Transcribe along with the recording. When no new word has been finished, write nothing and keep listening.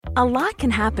A lot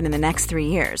can happen in the next 3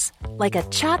 years. Like a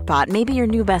chatbot may be your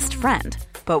new best friend.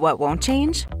 But what won't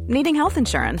change? Needing health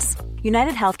insurance.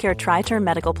 United Healthcare Tri-Term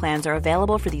Medical Plans are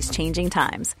available for these changing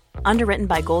times. Underwritten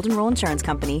by Golden Rule Insurance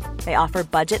Company, they offer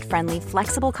budget-friendly,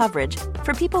 flexible coverage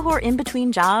for people who are in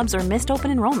between jobs or missed open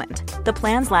enrollment. The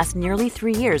plans last nearly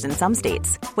 3 years in some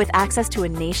states, with access to a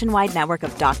nationwide network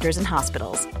of doctors and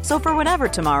hospitals. So for whatever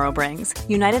tomorrow brings,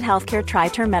 United Healthcare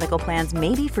Tri-Term Medical Plans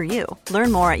may be for you.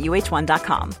 Learn more at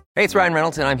uh1.com. Hey, it's Ryan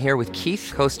Reynolds, and I'm here with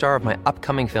Keith, co-star of my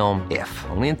upcoming film, If,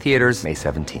 only in theaters May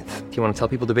 17th. Do you want to tell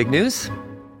people the big news?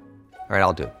 All right,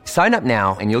 I'll do it. Sign up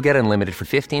now and you'll get unlimited for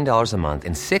 $15 a month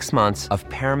and 6 months of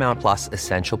Paramount Plus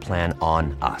Essential Plan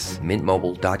on us.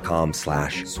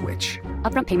 MintMobile.com/switch.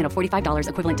 Upfront payment of $45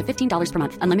 equivalent to $15 per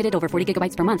month. Unlimited over 40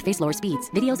 gigabytes per month. Face lower speeds.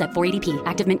 Videos at 480p.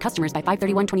 Active Mint customers by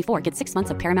 531.24 get 6 months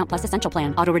of Paramount Plus Essential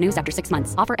Plan. Auto renews after 6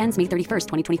 months. Offer ends May 31st,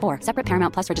 2024. Separate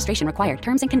Paramount Plus registration required.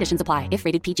 Terms and conditions apply if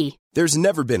rated PG. There's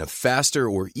never been a faster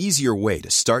or easier way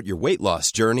to start your weight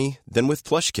loss journey than with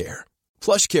PlushCare.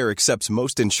 PlushCare accepts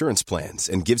most insurance plans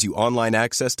and gives you online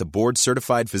access to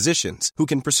board-certified physicians who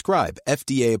can prescribe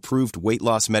FDA-approved weight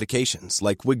loss medications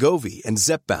like Wegovy and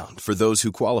Zepbound for those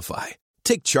who qualify.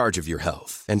 Take charge of your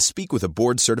health and speak with a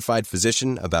board-certified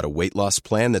physician about a weight loss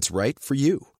plan that's right for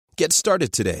you. Get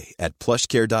started today at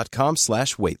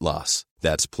plushcare.com/weight loss.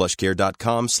 That's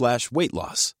plushcare.com/weight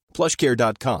loss.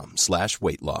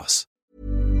 plushcare.com/weight loss.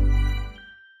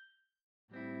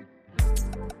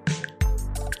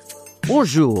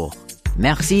 Bonjour,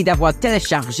 merci d'avoir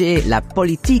téléchargé La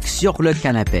Politique sur le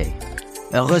canapé.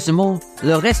 Heureusement,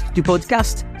 le reste du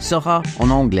podcast sera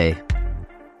en anglais.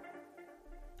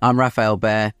 I'm Raphael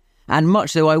Baer, and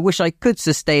much though I wish I could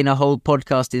sustain a whole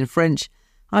podcast in French,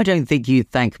 I don't think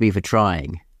you'd thank me for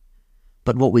trying.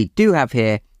 But what we do have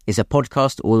here is a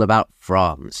podcast all about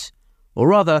France, or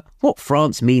rather, what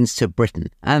France means to Britain,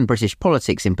 and British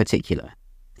politics in particular.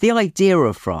 The idea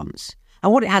of France,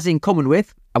 and what it has in common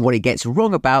with, and what it gets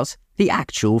wrong about, the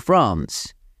actual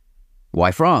France.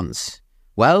 Why France?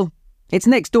 Well, it's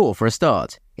next door for a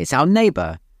start. It's our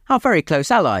neighbour, our very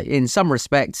close ally in some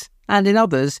respects, and in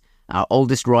others, our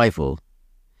oldest rival.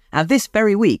 And this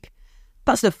very week,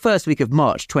 that's the first week of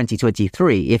March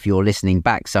 2023 if you're listening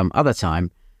back some other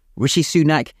time, Rishi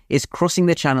Sunak is crossing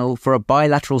the channel for a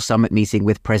bilateral summit meeting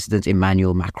with President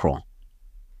Emmanuel Macron.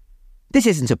 This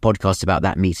isn't a podcast about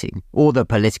that meeting, or the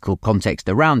political context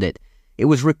around it. It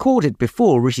was recorded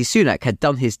before Rishi Sunak had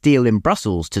done his deal in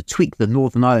Brussels to tweak the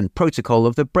Northern Ireland Protocol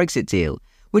of the Brexit deal,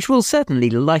 which will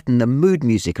certainly lighten the mood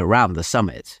music around the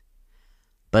summit.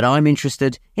 But I'm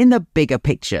interested in the bigger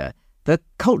picture, the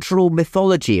cultural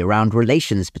mythology around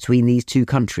relations between these two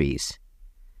countries.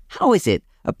 How is it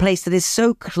a place that is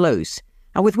so close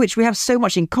and with which we have so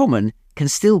much in common can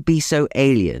still be so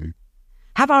alien?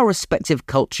 Have our respective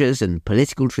cultures and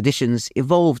political traditions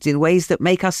evolved in ways that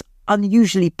make us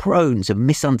unusually prone to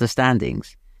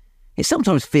misunderstandings? It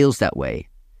sometimes feels that way.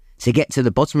 To get to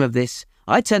the bottom of this,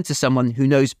 I turn to someone who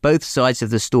knows both sides of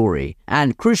the story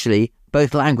and, crucially,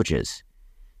 both languages.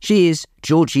 She is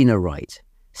Georgina Wright,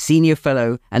 Senior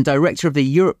Fellow and Director of the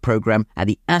Europe Programme at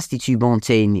the Institut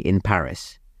Montaigne in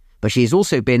Paris. But she has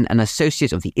also been an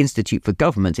Associate of the Institute for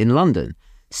Government in London,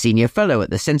 Senior Fellow at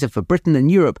the Centre for Britain and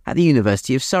Europe at the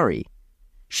University of Surrey.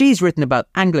 She's written about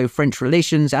Anglo-French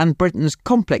relations and Britain's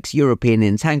complex European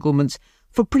entanglements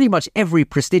for pretty much every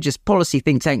prestigious policy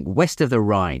think tank west of the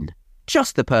Rhine.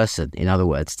 Just the person, in other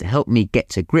words, to help me get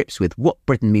to grips with what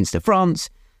Britain means to France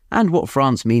and what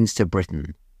France means to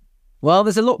Britain. Well,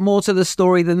 there's a lot more to the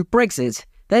story than Brexit.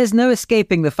 There's no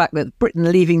escaping the fact that Britain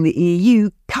leaving the EU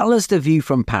colours the view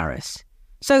from Paris.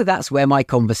 So that's where my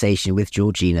conversation with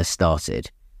Georgina started,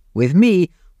 with me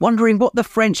wondering what the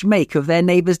French make of their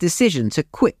neighbour's decision to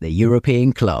quit the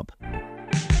European club.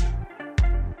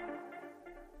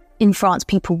 In France,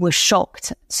 people were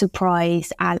shocked,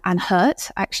 surprised and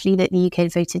hurt, actually, that the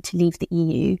UK voted to leave the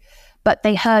EU. But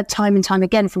they heard time and time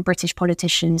again from British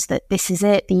politicians that this is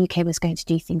it. The UK was going to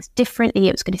do things differently.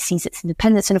 It was going to seize its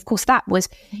independence. And of course, that was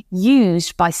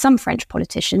used by some French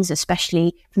politicians,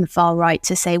 especially from the far right,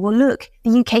 to say, well, look,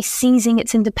 the UK seizing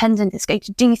its independence. It's going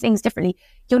to do things differently.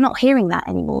 You're not hearing that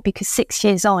anymore because 6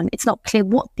 years on, it's not clear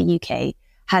what the UK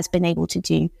has been able to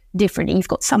do differently. You've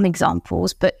got some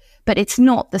examples, but it's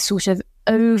not the sort of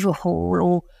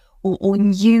overhaul or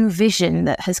new vision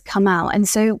that has come out. And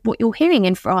so what you're hearing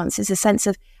in France is a sense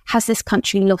of, has this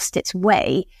country lost its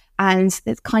way? And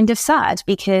it's kind of sad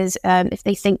because if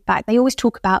they think back, they always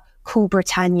talk about cool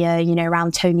Britannia,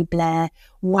 around Tony Blair.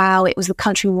 Wow, it was the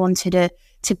country we wanted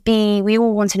to be. We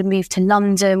all wanted to move to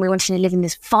London. We wanted to live in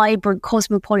this vibrant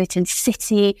cosmopolitan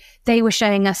city. They were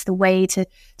showing us the way to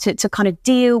kind of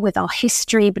deal with our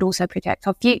history, but also protect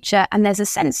our future. And there's a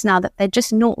sense now that they're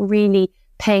just not really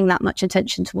paying that much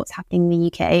attention to what's happening in the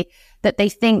UK, that they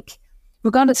think,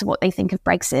 regardless of what they think of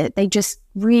Brexit, they just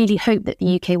really hope that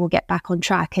the UK will get back on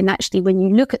track. And actually, when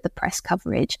you look at the press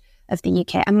coverage of the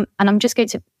UK, and I'm just going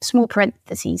to small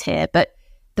parentheses here, but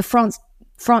the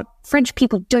French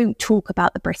people don't talk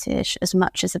about the British as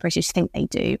much as the British think they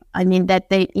do. I mean, that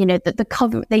the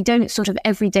cover, they don't sort of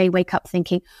every day wake up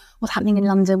thinking, what's happening in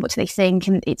London? What do they think?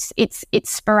 And it's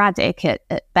sporadic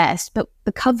at best, but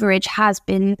the coverage has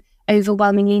been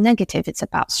overwhelmingly negative. It's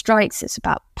about strikes. It's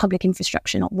about public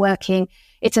infrastructure not working.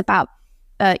 It's about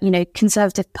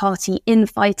Conservative Party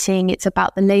infighting. It's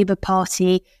about the Labour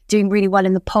Party doing really well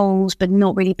in the polls, but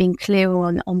not really being clear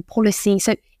on policy.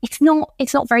 So it's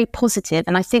not very positive.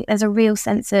 And I think there's a real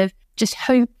sense of just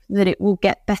hope that it will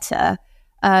get better,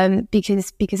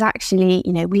 because actually,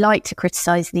 we like to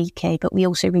criticise the UK, but we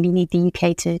also really need the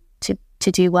UK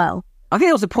to do well. I think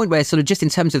there was a point where sort of just in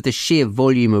terms of the sheer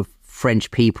volume of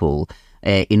French people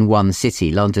in one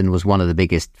city, London was one of the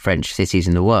biggest French cities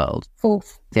in the world.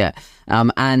 Fourth. Yeah.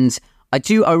 And I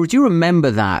do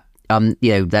remember that,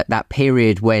 that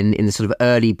period when in the sort of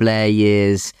early Blair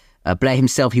years, Blair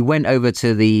himself, he went over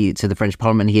to the French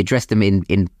Parliament. He addressed them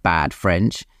in bad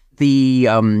French. The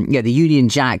Union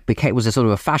Jack was a sort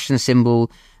of a fashion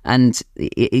symbol, and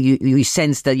you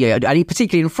sense that, and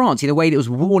particularly in France, the way that it was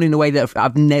worn in a way that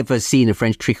I've never seen a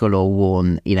French tricolour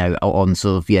worn, on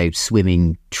sort of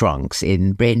swimming trunks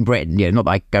in Britain. Not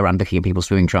that I go around looking at people's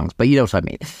swimming trunks, but you know what I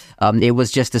mean. It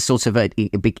was just a sort of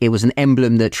it was an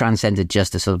emblem that transcended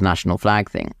just a sort of national flag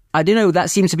thing. I don't know. That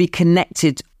seems to be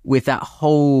connected with that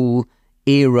whole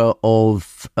era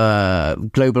of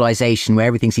globalization where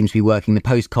everything seems to be working, the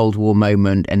post-Cold War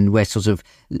moment, and where sort of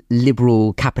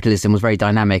liberal capitalism was very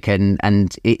dynamic, and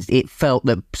it felt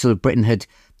that sort of Britain had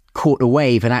caught a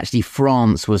wave, and actually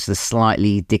France was the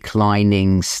slightly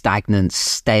declining, stagnant,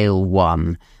 stale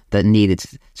one that needed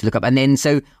to look up. And then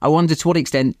so I wondered to what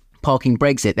extent, parking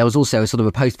Brexit, there was also a sort of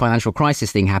a post-financial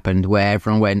crisis thing happened where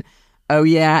everyone went, oh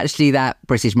yeah, actually that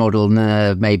British model,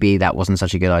 maybe that wasn't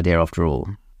such a good idea after all.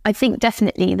 I think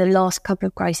definitely the last couple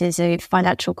of crises, so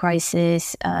financial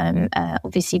crisis,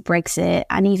 obviously Brexit,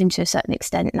 and even to a certain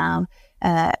extent now,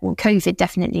 COVID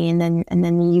definitely, and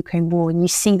then the Ukraine war. And you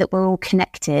see that we're all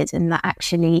connected, and that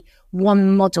actually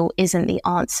one model isn't the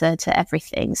answer to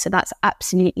everything. So that's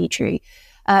absolutely true.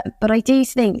 But I do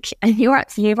think, and you're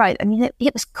absolutely right, I mean,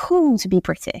 it was cool to be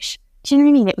British. Do you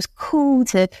know what I mean? It was cool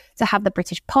to have the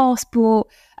British passport.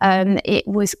 It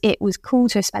was cool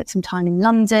to have spent some time in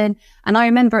London. And I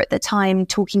remember at the time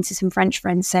talking to some French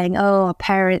friends saying, oh, our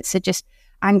parents are just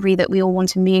angry that we all want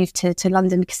to move to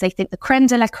London because they think the creme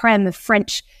de la creme of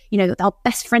French, our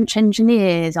best French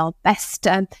engineers, our best,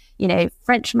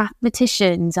 French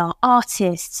mathematicians, our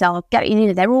artists,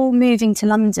 they're all moving to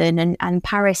London, and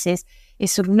Paris is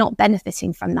sort of not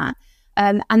benefiting from that.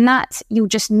 And that you're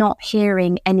just not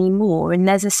hearing anymore. And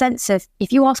there's a sense of,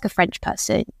 if you ask a French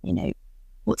person,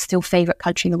 what's their favourite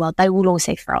country in the world, they will all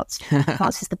say France.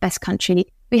 France is the best country.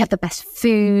 We have the best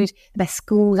food, the best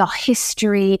schools, our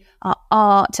history, our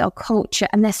art, our culture.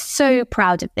 And they're so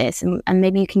proud of this. And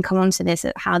maybe you can come on to this,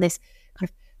 how this kind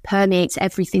of permeates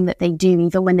everything that they do.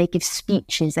 Even when they give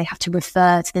speeches, they have to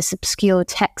refer to this obscure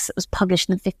text that was published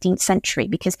in the 15th century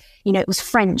because, it was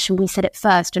French and we said it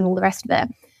first and all the rest of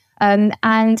it.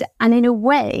 And in a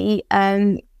way,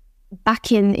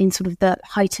 back in sort of the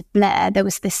height of Blair, there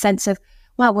was this sense of,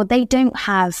 well, they don't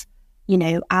have,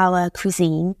 our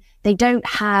cuisine. They don't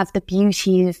have the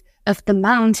beauty of the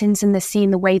mountains and the sea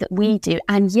in the way that we do,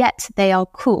 and yet they are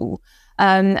cool.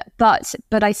 But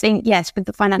I think, yes, with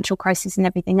the financial crisis and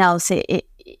everything else,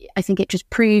 I think it just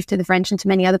proved to the French and to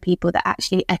many other people that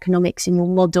actually economics and your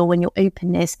model and your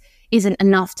openness isn't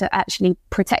enough to actually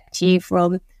protect you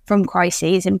from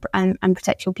crises and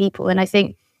protect your people. And I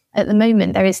think at the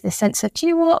moment there is this sense of, do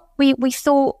you know what, we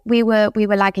thought we were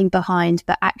lagging behind,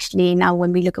 but actually now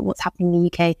when we look at what's happening in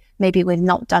the UK, maybe we've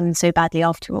not done so badly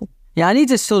after all. Yeah, I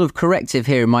need a sort of corrective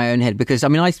here in my own head, because I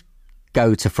mean, I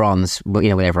go to France,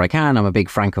 whenever I can. I'm a big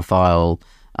Francophile,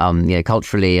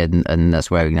 culturally, and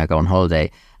that's where I go on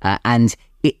holiday. And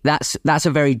that's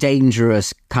a very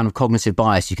dangerous kind of cognitive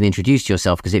bias you can introduce to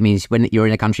yourself, because it means when you're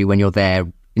in a country, when you're there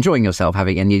enjoying yourself,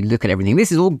 and you look at everything,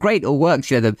 this is all great, all works.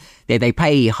 They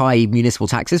pay high municipal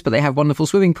taxes, but they have wonderful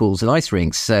swimming pools and ice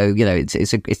rinks. So it's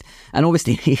and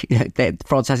obviously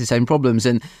France has its own problems.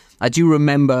 And I do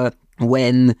remember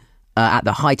when at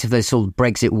the height of those sort of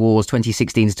Brexit wars,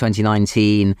 2016 to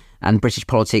 2019, and British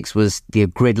politics was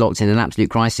gridlocked in an absolute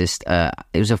crisis.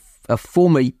 It was a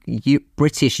former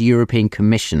British European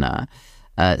commissioner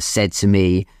said to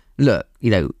me, look,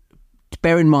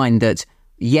 bear in mind that,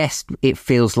 yes, it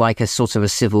feels like a sort of a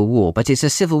civil war, but it's a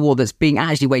civil war that's being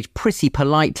actually waged pretty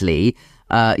politely.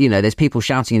 There's people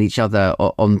shouting at each other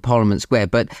on Parliament Square,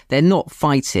 but they're not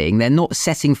fighting. They're not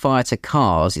setting fire to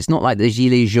cars. It's not like the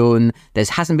Gilets jaunes. There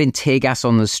hasn't been tear gas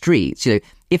on the streets.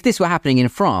 If this were happening in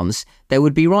France, there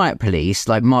would be riot police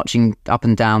like marching up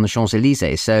and down the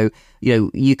Champs-Élysées. So,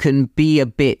 you can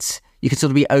sort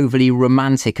of be overly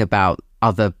romantic about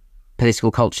other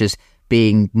political cultures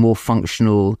being more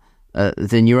functional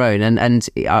than your own. And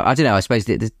I don't know, I suppose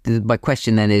my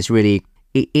question then is really,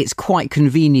 it's quite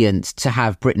convenient to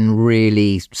have Britain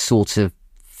really sort of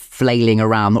flailing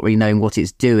around, not really knowing what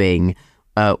it's doing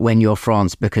when you're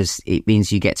France, because it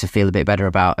means you get to feel a bit better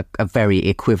about a very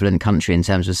equivalent country in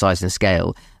terms of size and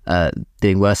scale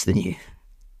doing worse than you.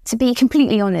 To be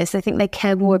completely honest, I think they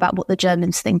care more about what the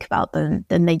Germans think about them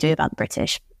than they do about the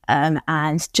British. And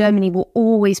Germany will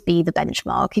always be the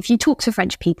benchmark. If you talk to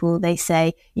French people, they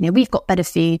say, we've got better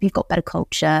food, we've got better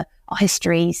culture, our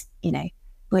histories,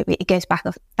 it goes back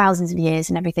thousands of years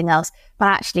and everything else. But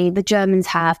actually, the Germans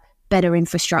have better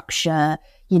infrastructure.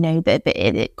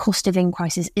 The cost of living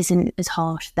crisis isn't as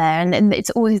harsh there. And it's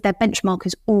always, their benchmark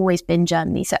has always been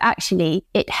Germany. So actually,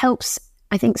 it helps,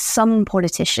 I think, some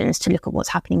politicians to look at what's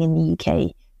happening in the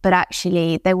UK. But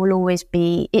actually, there will always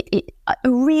be a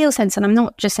real sense, and I'm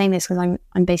not just saying this because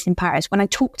I'm based in Paris. When I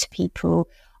talk to people,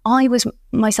 I was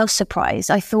myself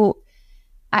surprised. I thought,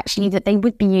 actually, that they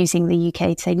would be using the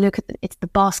UK to say, look, it's the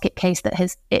basket case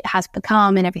that it has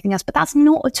become and everything else. But that's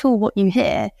not at all what you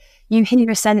hear. You hear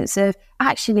a sense of,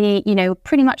 actually,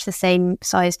 pretty much the same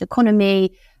sized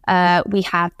economy. We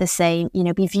have the same,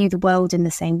 we view the world in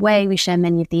the same way. We share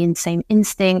many of the same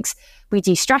instincts. We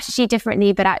do strategy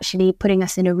differently, but actually putting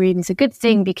us in a room is a good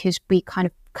thing because we kind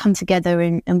of come together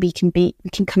and we can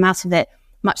come out of it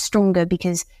much stronger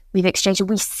because we've exchanged.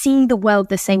 We see the world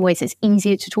the same way, so it's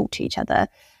easier to talk to each other.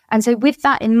 And so with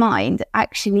that in mind,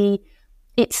 actually,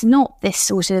 it's not this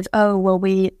sort of,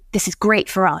 this is great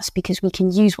for us because we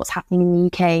can use what's happening in the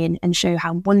UK and show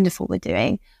how wonderful we're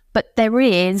doing. But there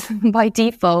is, by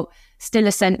default, still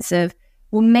a sense of,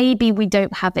 well, maybe we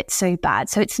don't have it so bad.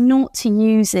 So it's not to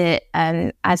use it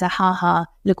as a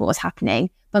look at what's happening,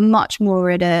 but much more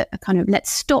at a kind of,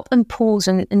 let's stop and pause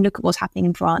and look at what's happening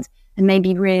in France and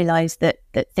maybe realise that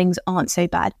things aren't so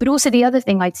bad. But also the other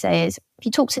thing I'd say is, if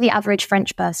you talk to the average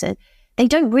French person, they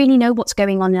don't really know what's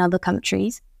going on in other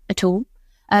countries at all.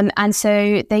 And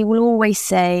so they will always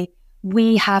say,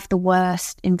 we have the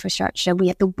worst infrastructure, we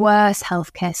have the worst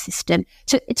healthcare system.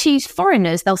 To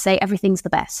foreigners, they'll say everything's the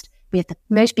best. We have the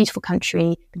most beautiful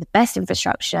country, the best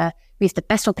infrastructure, we have the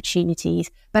best opportunities.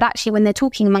 But actually, when they're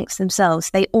talking amongst themselves,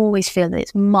 they always feel that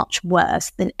it's much worse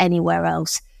than anywhere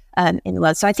else in the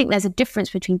world. So I think there's a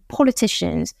difference between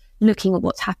politicians looking at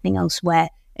what's happening elsewhere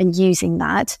and using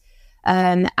that,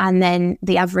 and then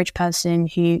the average person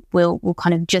who will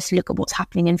kind of just look at what's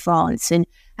happening in France and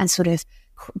sort of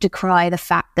decry the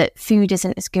fact that food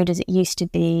isn't as good as it used to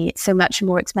be. It's so much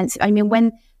more expensive. I mean,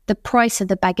 when the price of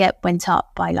the baguette went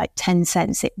up by like 10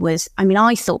 cents, I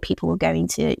thought people were going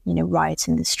to, riot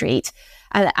in the street.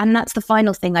 And that's the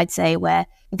final thing I'd say, where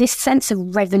this sense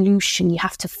of revolution you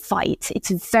have to fight, it's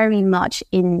very much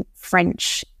in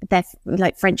French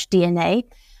DNA.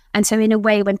 And so in a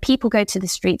way, when people go to the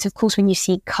streets, of course, when you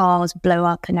see cars blow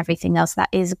up and everything else, that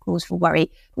is a cause for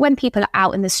worry. When people are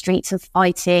out in the streets and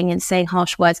fighting and saying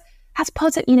harsh words, that's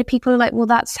part of, people are like, well,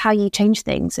 that's how you change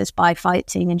things, is by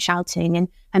fighting and shouting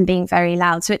and being very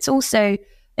loud. So it's also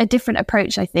a different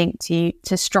approach, I think,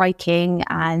 to striking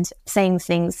and saying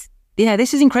things. Yeah,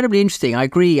 this is incredibly interesting. I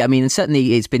agree. I mean,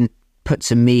 certainly it's been put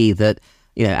to me that,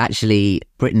 actually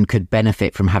Britain could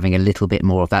benefit from having a little bit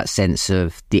more of that sense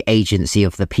of the agency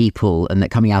of the people, and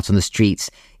that coming out on the streets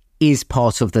is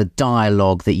part of the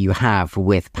dialogue that you have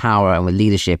with power and with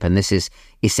leadership. And this is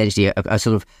essentially a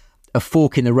sort of a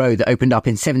fork in the road that opened up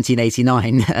in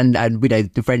 1789 and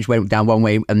the French went down one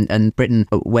way and Britain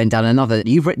went down another.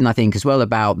 You've written, I think, as well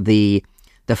about the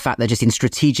fact that just in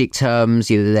strategic terms,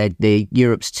 they're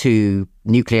Europe's two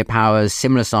nuclear powers,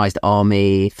 similar sized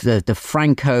army, the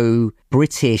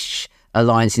Franco-British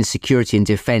alliance in security and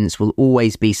defence will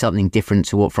always be something different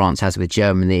to what France has with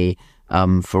Germany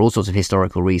for all sorts of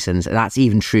historical reasons. That's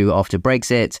even true after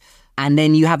Brexit. And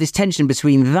then you have this tension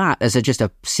between that as just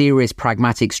a serious,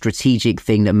 pragmatic, strategic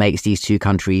thing that makes these two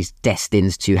countries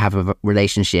destined to have a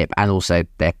relationship, and also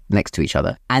they're next to each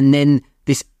other. And then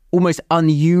this almost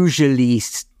unusually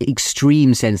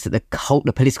extreme sense that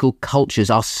the political cultures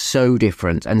are so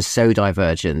different and so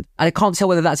divergent. And I can't tell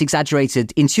whether that's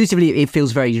exaggerated. Intuitively, it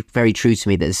feels very, very true to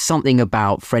me. There's something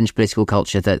about French political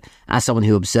culture that, as someone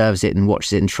who observes it and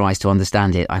watches it and tries to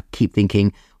understand it, I keep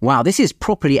thinking, wow, this is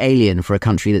properly alien for a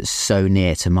country that's so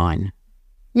near to mine.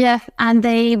 Yeah, and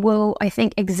they will, I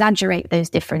think, exaggerate those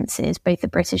differences, both the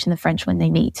British and the French, when they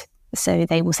meet. So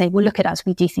they will say, well, look at us,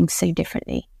 we do things so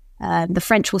differently. The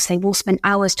French will say, we'll spend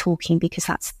hours talking because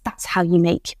that's how you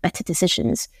make better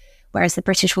decisions. Whereas the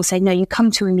British will say, no, you come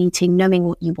to a meeting knowing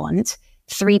what you want,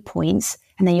 3 points,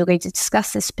 and then you're going to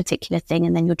discuss this particular thing,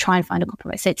 and then you'll try and find a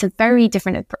compromise. So it's a very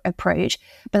different approach.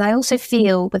 But I also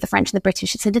feel with the French and the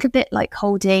British, it's a little bit like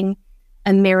holding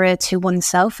a mirror to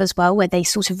oneself as well, where they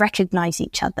sort of recognize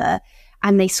each other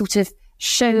and they sort of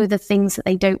show the things that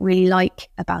they don't really like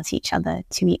about each other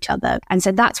to each other. And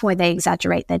so that's why they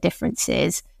exaggerate their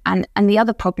differences. And the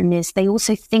other problem is they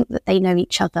also think that they know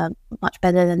each other much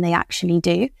better than they actually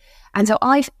do. And so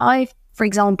I, for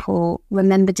example,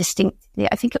 remember distinctly,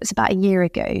 I think it was about a year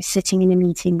ago, sitting in a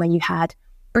meeting where you had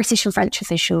British and French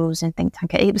officials and think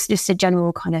tank. It was just a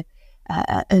general kind of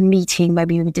a meeting where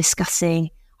we were discussing,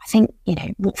 I think,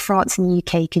 what France and the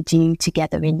UK could do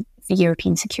together for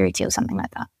European security or something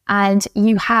like that. And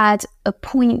you had a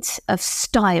point of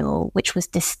style which was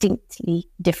distinctly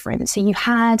different. So you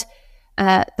had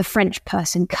the French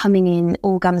person coming in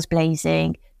all guns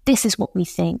blazing. This is what we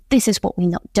think. This is what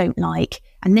we don't like.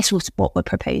 And this was what we're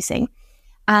proposing.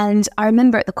 And I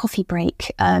remember at the coffee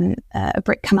break, a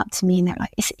Brit come up to me and they're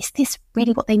like, is this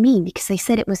really what they mean? Because they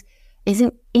said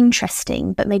isn't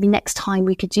interesting, but maybe next time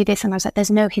we could do this. And I was like, there's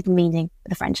no hidden meaning for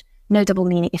the French, no double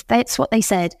meaning. If that's what they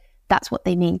said, that's what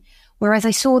they mean. Whereas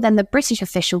I saw then the British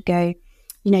official go,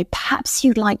 perhaps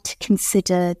you'd like to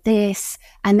consider this.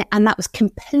 And that was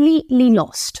completely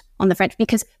lost on the French,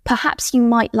 because perhaps you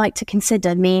might like to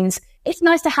consider means it's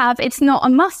nice to have, it's not a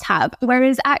must have.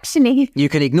 Whereas actually, you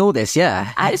can ignore this,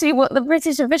 yeah. Actually, what the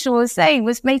British official was saying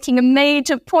was making a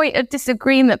major point of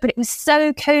disagreement, but it was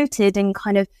so coated in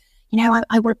kind of,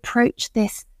 I would approach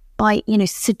this by,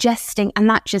 suggesting, and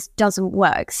that just doesn't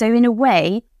work. So in a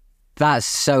way, that's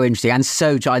so interesting. And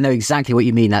so I know exactly what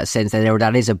you mean, that sense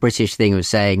that is a British thing of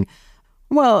saying,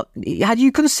 well, had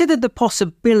you considered the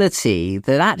possibility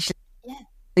that actually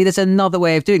there's another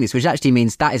way of doing this, which actually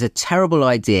means that is a terrible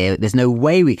idea. There's no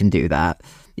way we can do that.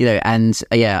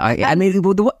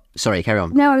 Sorry, carry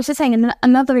on. No, I was just saying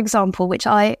another example, which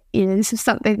this is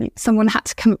something someone had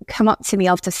to come up to me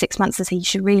after 6 months and say, you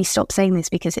should really stop saying this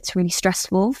because it's really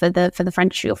stressful for the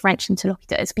French or French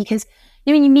interlocutors. Because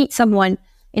when you meet someone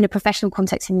in a professional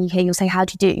context in the UK, you'll say, how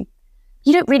do you do?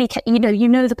 You don't really,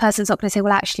 the person's not going to say,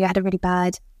 well, actually, I had a really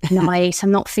bad night.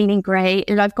 I'm not feeling great.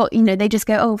 And I've got, they just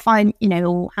go, oh, fine,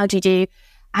 or how do you do?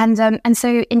 And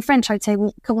so in French, I would say,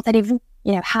 well, comment allez-vous?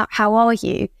 How are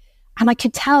you? And I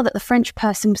could tell that the French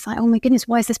person was like, oh my goodness,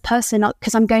 why is this person up?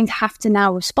 Because I'm going to have to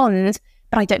now respond,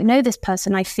 but I don't know this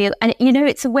person, I feel. And,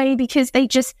 it's a way because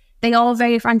they are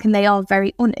very frank and they are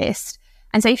very honest.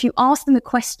 And so if you ask them a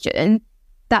question,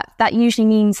 that usually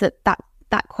means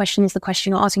that question is the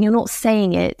question you're asking. You're not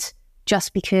saying it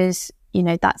just because,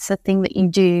 that's a thing that you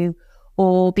do,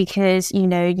 or because, you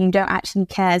don't actually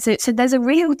care. So there's a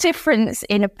real difference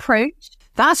in approach.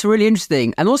 That's really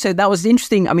interesting. And also that was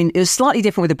interesting. I mean, it was slightly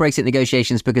different with the Brexit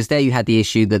negotiations because there you had the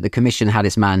issue that the Commission had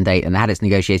its mandate and had its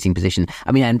negotiating position.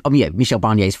 I mean, Michel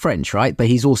Barnier is French, right? But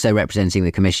he's also representing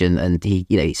the Commission, and he,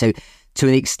 so to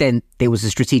an extent, there was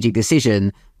a strategic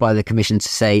decision by the Commission to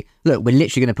say, look, we're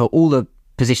literally going to put all the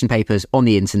position papers on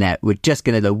the internet. We're just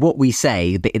going to know what we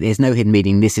say. There's no hidden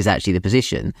meaning. This is actually the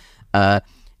position.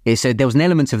 So there was an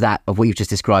element of that, of what you've just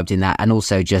described in that. And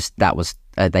also just that was,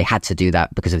 they had to do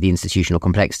that because of the institutional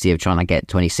complexity of trying to get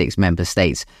 26 member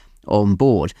states on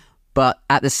board. But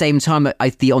at the same time,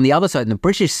 on the other side, on the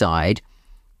British side,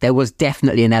 there was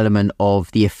definitely an element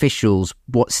of the officials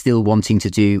still wanting to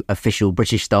do official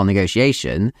British-style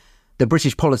negotiation. The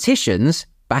British politicians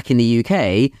back in the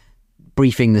UK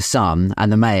briefing the Sun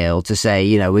and the Mail to say,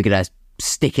 we're going to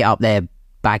stick it up their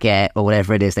baguette or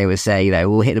whatever it is they would say,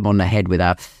 we'll hit them on the head with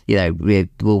our,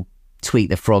 we'll tweak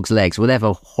the frog's legs,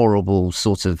 whatever horrible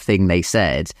sort of thing they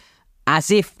said.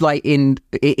 As if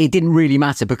it didn't really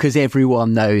matter because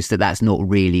everyone knows that that's not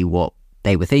really what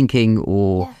they were thinking,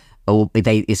 or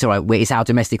it's all right, it's our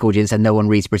domestic audience and no one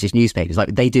reads British newspapers.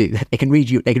 Like they do, they can read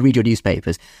your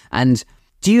newspapers. And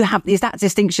is that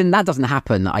distinction? That doesn't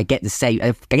happen. I get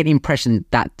the impression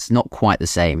that's not quite the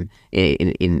same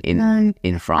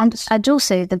in France. And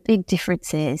also the big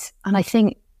difference is, and I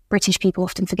think British people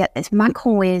often forget this,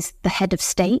 Macron is the head of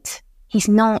state. he's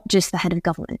not just the head of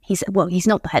government. He's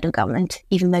not the head of government,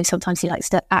 even though sometimes he likes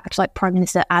to act like prime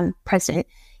minister and president.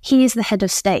 He is the head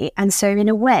of state. And so in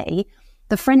a way,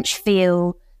 the French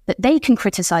feel that they can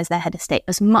criticize their head of state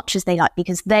as much as they like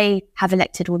because they have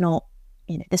elected or not,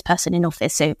 this person in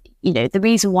office. So, the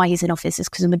reason why he's in office is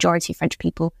because the majority of French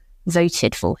people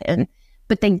voted for him,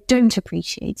 but they don't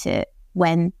appreciate it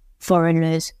when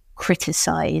foreigners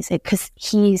criticize it because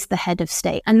he's the head of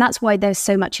state. And that's why there's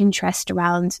so much interest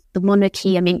around the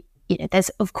monarchy. I mean, there's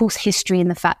of course history in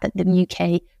the fact that the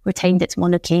UK retained its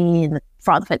monarchy and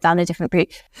France went down a different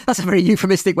route. That's a very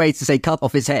euphemistic way to say cut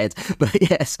off his head, but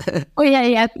yes. Oh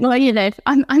yeah. Well,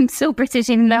 I'm still British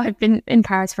even though I've been in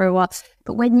Paris for a while.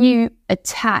 But when you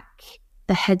attack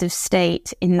the head of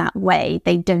state in that way,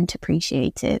 they don't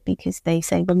appreciate it because they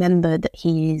say, remember that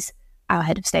he is our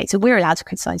head of state. So we're allowed to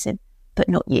criticize him, but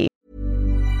not you.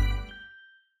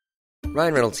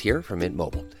 Ryan Reynolds here from Mint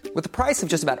Mobile. With the price of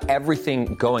just about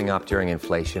everything going up during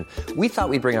inflation, we thought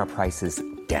we'd bring our prices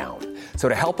down. So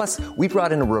to help us, we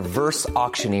brought in a reverse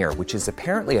auctioneer, which is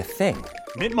apparently a thing.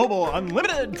 Mint Mobile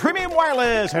Unlimited Premium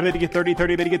Wireless. How to get 30,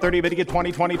 30, bit to get 30, bit to get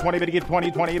 20, 20, 20, bit to get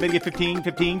 20, 20, bit to get 15,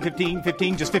 15, 15,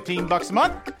 15, just $15 a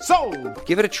month? Sold!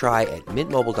 Give it a try at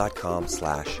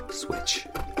mintmobile.com/switch.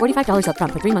 $45 up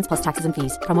front for 3 months plus taxes and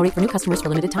fees. Promo rate for new customers for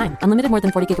limited time. Unlimited more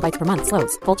than 40 gigabytes per month.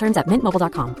 Slows full terms at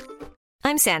mintmobile.com.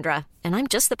 I'm Sandra, and I'm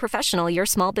just the professional your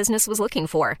small business was looking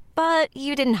for. But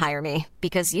you didn't hire me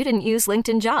because you didn't use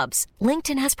LinkedIn Jobs.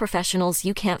 LinkedIn has professionals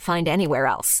you can't find anywhere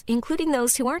else, including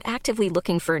those who aren't actively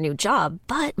looking for a new job,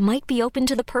 but might be open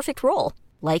to the perfect role,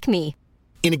 like me.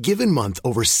 In a given month,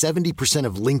 over 70%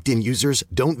 of LinkedIn users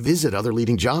don't visit other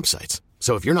leading job sites.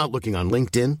 So if you're not looking on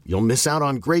LinkedIn, you'll miss out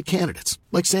on great candidates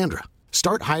like Sandra.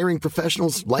 Start hiring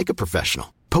professionals like a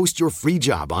professional. Post your free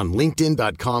job on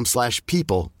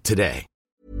linkedin.com/people today.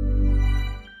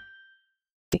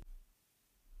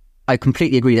 I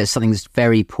completely agree that something that's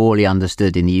very poorly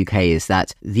understood in the UK is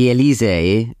that the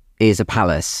Elysee is a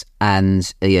palace,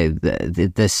 and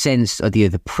the sense of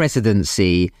the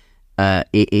presidency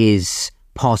it is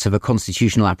part of a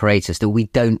constitutional apparatus that we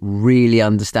don't really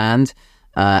understand,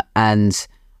 and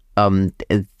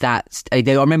that's. I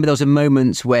remember there was a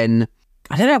moment when.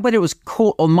 I don't know whether it was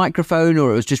caught on microphone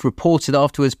or it was just reported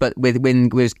afterwards, but when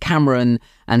it was Cameron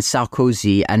and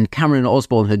Sarkozy, and Cameron and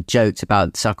Osborne had joked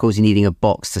about Sarkozy needing a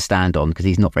box to stand on because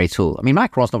he's not very tall. I mean,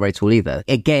 Macron's not very tall either.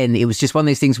 Again, it was just one of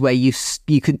those things where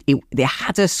it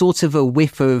had a sort of a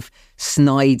whiff of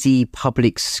snidey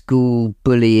public school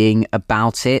bullying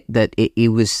about it, that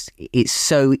it's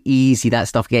so easy, that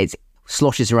stuff gets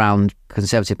sloshes around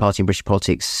Conservative Party and British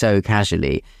politics so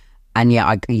casually. And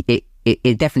yeah,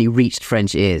 it definitely reached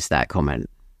French ears, that comment.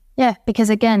 Yeah, because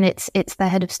again, it's the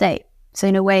head of state. So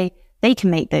in a way, they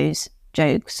can make those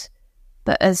jokes.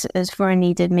 But as foreign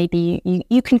leader, maybe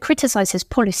you can criticize his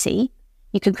policy.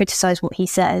 You can criticize what he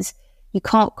says. You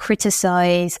can't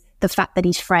criticize the fact that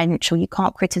he's French, or you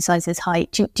can't criticize his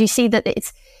height. Do you see that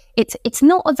it's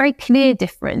not a very clear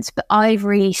difference, but I've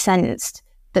really sensed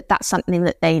that that's something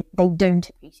that they don't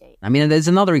appreciate. I mean, there's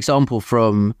another example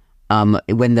from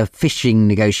when the fishing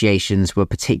negotiations were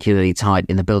particularly tight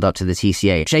in the build-up to the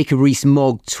TCA. Jacob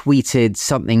Rees-Mogg tweeted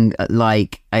something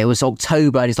like, it was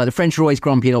October, and it's like, the French are always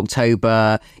grumpy in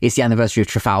October, it's the anniversary of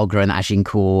Trafalgar and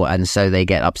Agincourt, and so they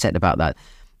get upset about that.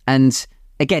 And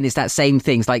again, it's that same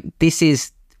thing. It's like, this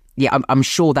is, I'm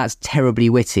sure that's terribly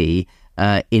witty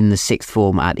in the sixth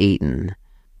form at Eton,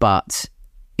 but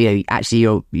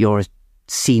actually you're a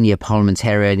senior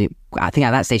parliamentarian. I think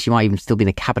at that stage you might even still be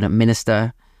a cabinet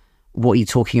minister. What are you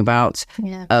talking about?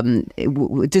 Yeah. I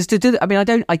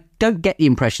don't get the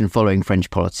impression following French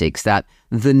politics that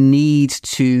the need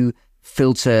to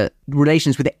filter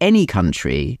relations with any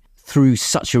country through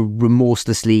such a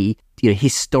remorselessly,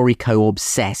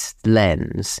 historico-obsessed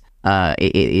lens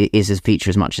it is a feature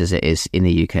as much as it is in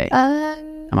the UK.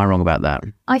 Am I wrong about that?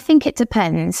 I think it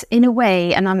depends in a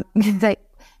way, and I'm like,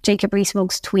 Jacob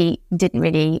Rees-Mogg's tweet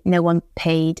no one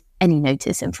paid any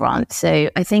notice in France. So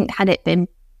I think had it been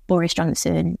Boris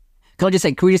Johnson. Can I just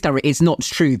say, it's not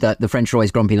true that the French are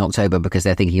always grumpy in October because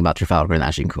they're thinking about Trafalgar and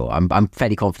Agincourt. I'm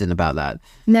fairly confident about that.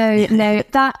 No,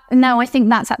 I think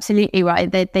that's absolutely right.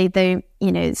 They don't,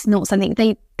 it's not something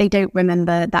they don't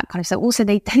remember that kind of stuff. Also,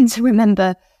 they tend to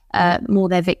remember more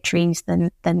their victories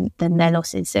than their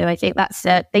losses. So I think that's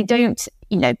they don't,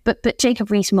 But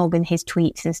Jacob Rees-Mogg and his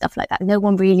tweets and stuff like that, no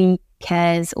one really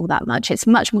cares all that much. It's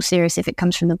much more serious if it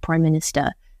comes from the Prime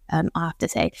Minister. I have to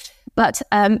say. But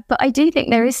I do think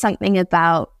there is something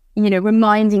about,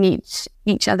 reminding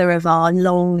each other of our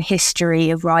long history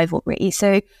of rivalry.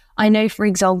 So I know, for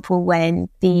example, when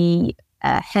the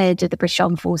head of the British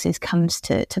Armed Forces comes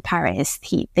to Paris,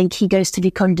 he goes to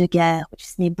l'École de Guerre, which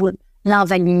is the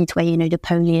l'Invalide, where,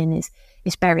 Napoleon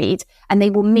is buried, and they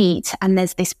will meet, and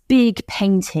there's this big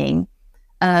painting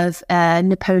of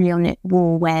Napoleonic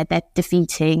War where they're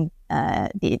defeating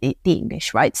the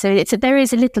English, right? So there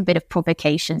is a little bit of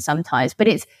provocation sometimes, but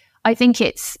I think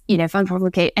it's fun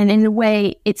provocation, and in a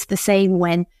way it's the same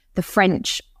when the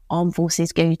French armed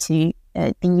forces go to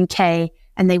the UK,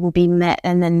 and they will be met,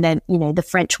 and then the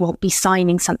French won't be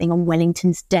signing something on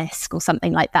Wellington's desk or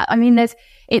something like that. I mean,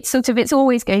 it's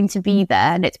always going to be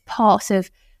there, and it's part of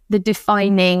the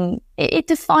defining. It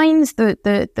defines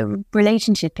the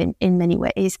relationship in many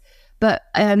ways. But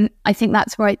I think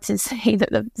that's right to say that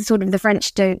the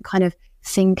French don't kind of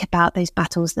think about those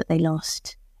battles that they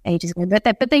lost ages ago,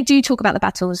 but they do talk about the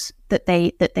battles that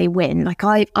they win. Like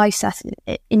I sat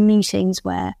in meetings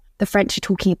where the French are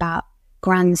talking about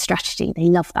grand strategy. They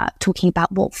love that, talking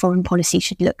about what foreign policy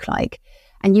should look like.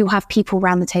 And you have people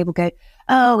around the table go,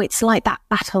 "Oh, it's like that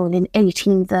battle in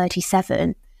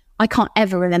 1837." I can't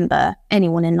ever remember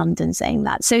anyone in London saying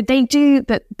that. So they do,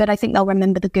 but I think they'll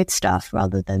remember the good stuff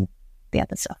rather than the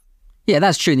other stuff. Yeah,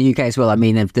 that's true in the UK as well. I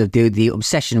mean, the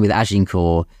obsession with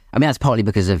Agincourt, I mean, that's partly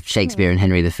because of Shakespeare and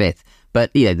Henry V.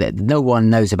 But, no one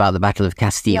knows about the Battle of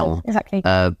Castile, yeah, exactly.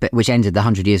 Which ended the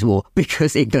 100 Years' War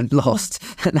because England lost.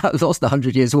 lost the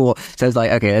 100 Years' War. So it's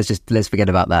like, okay, let's forget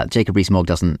about that. Jacob Rees-Mogg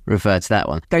doesn't refer to that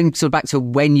one. Going sort of back to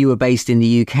when you were based in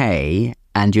the UK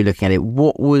and you're looking at it,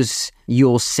 what was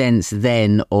your sense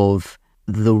then of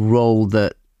the role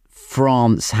that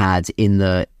France had in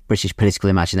the British political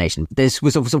imagination? This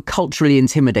was sort of culturally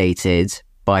intimidated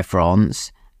by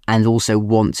France and also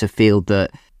want to feel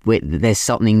that there's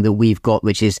something that we've got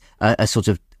which is a sort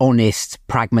of honest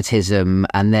pragmatism,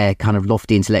 and their kind of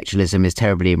lofty intellectualism is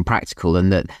terribly impractical,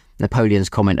 and that Napoleon's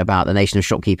comment about the nation of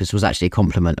shopkeepers was actually a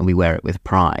compliment and we wear it with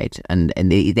pride. And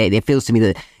it feels to me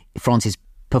that France is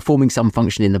performing some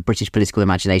function in the British political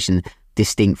imagination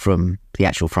distinct from the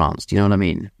actual France. Do you know what I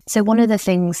mean? So one of the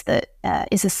things that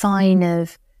is a sign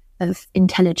of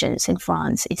intelligence in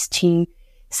France is to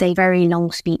say very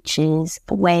long speeches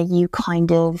where you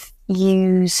kind of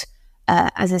use,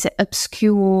 as I said,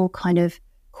 obscure kind of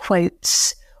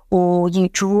quotes, or you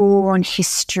draw on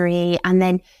history, and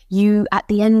then you, at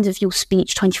the end of your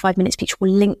speech, 25-minute speech,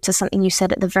 will link to something you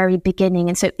said at the very beginning.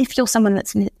 And so if you're someone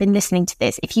that's been listening to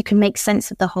this, if you can make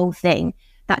sense of the whole thing,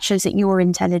 that shows that you're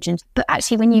intelligent. But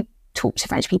actually, when you talk to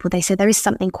French people, they say there is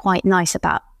something quite nice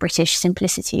about British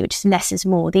simplicity, which is less is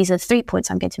more. These are 3 points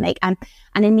I'm going to make. And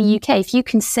in the UK, if you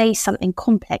can say something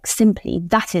complex simply,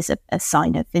 that is a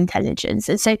sign of intelligence.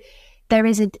 And so there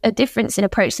is a difference in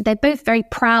approach. So they're both very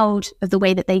proud of the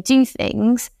way that they do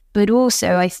things, but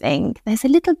also I think there's a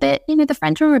little bit, the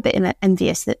French are a bit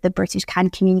envious that the British can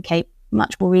communicate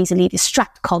much more easily. The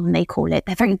stratcom, they call it.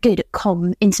 They're very good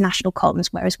at international comms,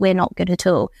 whereas we're not good at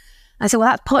all. I said, well,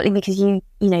 that's partly because you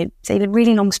say the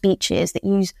really long speeches that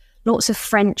use lots of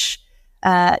French,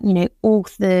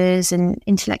 authors and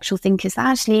intellectual thinkers that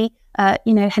actually,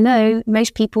 hello,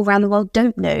 most people around the world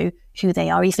don't know who they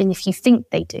are, even if you think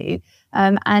they do.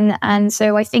 And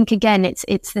so I think, again,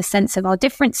 it's the sense of our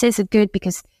differences are good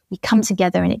because we come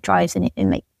together and it drives and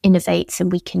it innovates,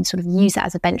 and we can sort of use that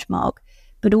as a benchmark.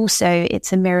 But also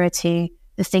it's a mirror to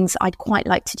the things I'd quite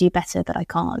like to do better, but I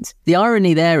can't. The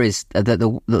irony there is that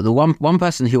the one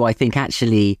person who I think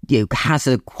actually has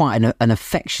quite an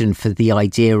affection for the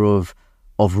idea of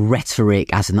rhetoric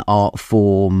as an art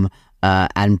form,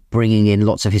 and bringing in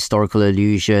lots of historical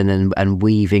allusion and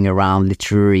weaving around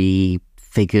literary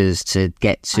figures to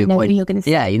get to. I know what you're going to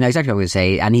say. Yeah, you know exactly what I'm going to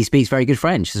say, and he speaks very good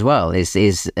French as well.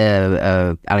 Is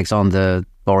Alexander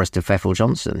Boris de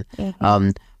Pfeffel-Johnson. Mm-hmm.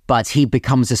 But he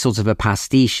becomes a sort of a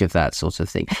pastiche of that sort of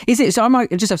thing. Is it? So I might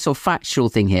just have a sort of factual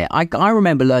thing here. I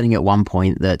remember learning at one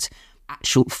point that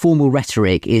actual formal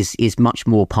rhetoric is much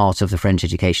more part of the French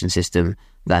education system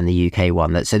than the UK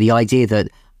one. So the idea that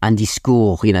un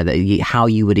discours, that how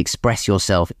you would express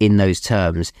yourself in those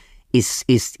terms is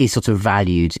sort of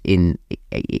valued in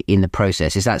the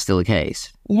process. Is that still the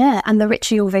case? Yeah, and the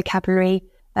richer your vocabulary,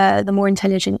 the more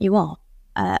intelligent you are.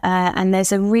 And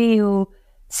there's a real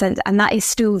sense, and that is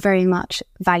still very much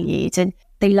valued. And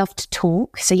they love to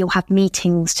talk, so you'll have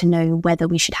meetings to know whether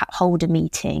we should hold a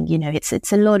meeting.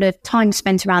 It's a lot of time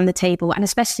spent around the table, and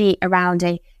especially around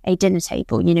a dinner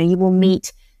table. You will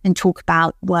meet and talk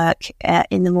about work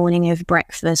in the morning over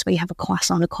breakfast, where you have a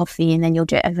croissant, a coffee, and then you'll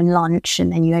do it over lunch,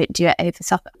 and then you do it over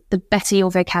supper. The better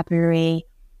your vocabulary,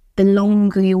 the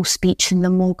longer your speech, and the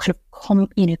more kind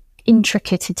of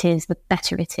intricate it is, the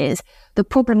better it is. The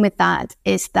problem with that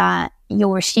is that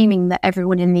you're assuming that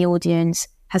everyone in the audience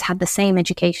has had the same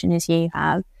education as you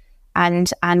have,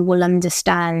 and will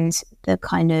understand the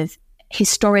kind of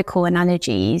historical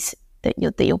analogies that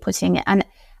you're putting it.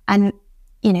 And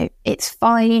you know, it's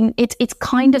fine. It's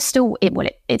kind of still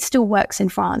it still works in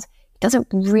France. It doesn't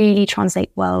really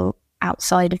translate well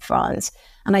outside of France.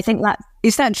 And I think that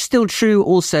is that still true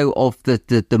also of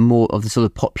the more of the sort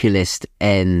of populist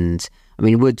end. I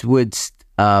mean, would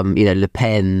Le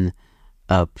Pen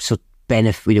sort of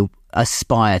benefit,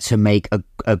 aspire to make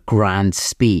a grand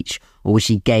speech, or would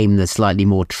she game the slightly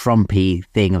more Trumpy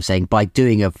thing of saying, by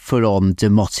doing a full-on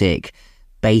demotic,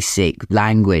 basic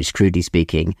language, crudely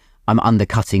speaking, I'm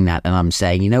undercutting that and I'm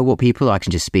saying, you know what, people, I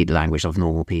can just speak the language of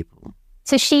normal people.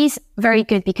 So she's very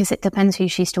good because it depends who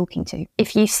she's talking to.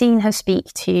 If you've seen her speak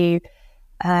to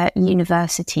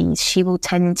universities, she will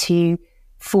tend to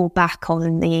fall back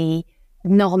on the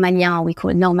normalien. We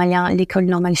call it normalien. L'école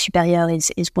normale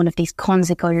supérieure is one of these grandes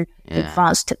écoles in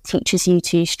France that teaches you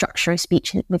to structure a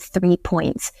speech with 3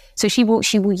 points. So she will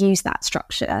use that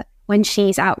structure. When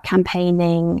she's out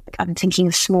campaigning, I'm thinking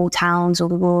of small towns or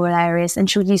the rural areas, and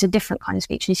she'll use a different kind of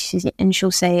speech. And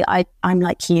she'll say, I'm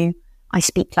like you, I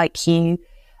speak like you,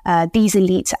 these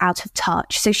elites are out of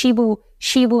touch. So she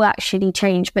will actually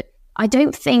change. But I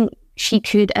don't think she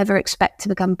could ever expect to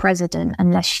become president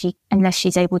unless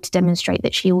she's able to demonstrate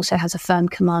that she also has a firm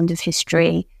command of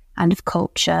history and of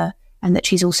culture, and that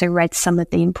she's also read some of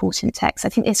the important texts. I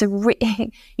think it's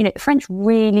the French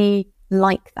really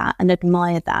like that and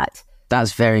admire that.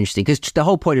 That's very interesting, because the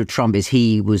whole point of Trump is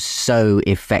he was so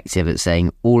effective at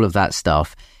saying all of that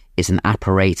stuff is an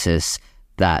apparatus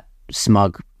that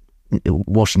smug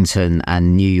Washington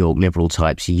and New York liberal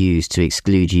types use to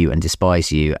exclude you and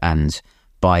despise you, and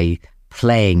by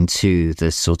playing to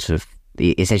the sort of,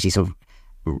 essentially sort of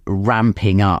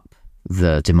ramping up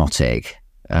the demotic,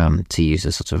 to use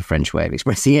a sort of French way of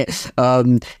expressing it,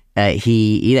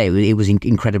 it was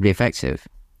incredibly effective.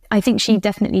 I think she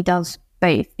definitely does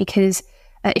both, because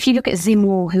if you look at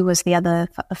Zemmour, who was the other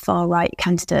far-right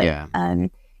candidate,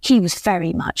 he was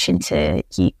very much into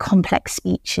complex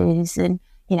speeches and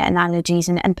analogies,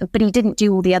 but he didn't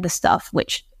do all the other stuff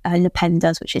which Le Pen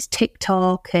does, which is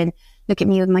TikTok and look at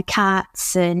me with my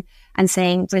cats and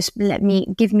saying, just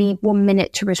give me 1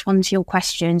 minute to respond to your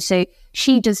question. So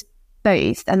she does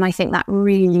both, and I think that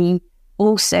really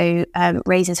also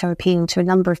raises her appeal to a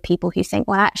number of people who think,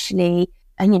 well, actually,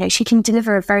 and she can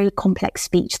deliver a very complex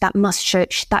speech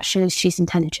that shows she's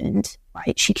intelligent,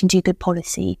 right? She can do good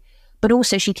policy, but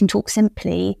also she can talk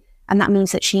simply, and that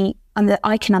means that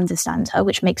I can understand her,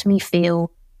 which makes me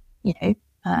feel,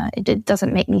 it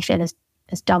doesn't make me feel as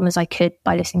dumb as I could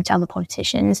by listening to other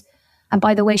politicians. And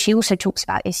by the way, she also talks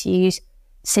about issues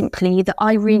simply that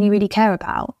I really, really care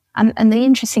about. And the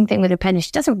interesting thing with Le Pen is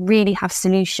she doesn't really have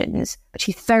solutions, but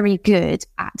she's very good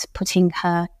at putting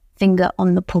her finger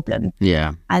on the problem.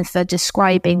 Yeah. And for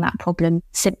describing that problem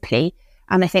simply.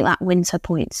 And I think that wins her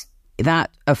points. That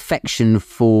affection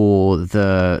for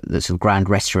the sort of grand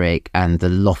rhetoric and the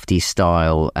lofty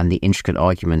style and the intricate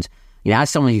argument, as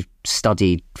someone who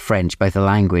studied French, both the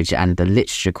language and the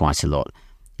literature quite a lot,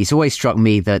 it's always struck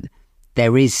me that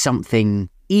there is something,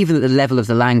 even at the level of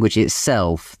the language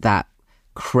itself, that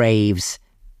craves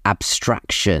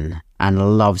abstraction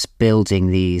and loves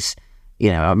building these.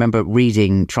 I remember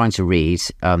trying to read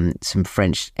some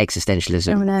French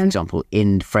existentialism, for example,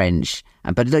 in French,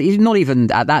 but not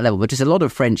even at that level, but just a lot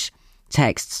of French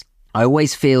texts. I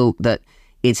always feel that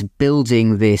it's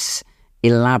building this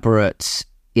elaborate,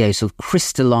 sort of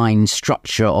crystalline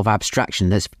structure of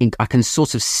abstraction I can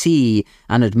sort of see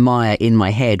and admire in my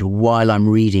head while I'm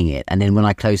reading it. And then when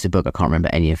I close the book, I can't remember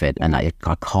any of it, and I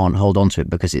can't hold on to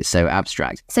it because it's so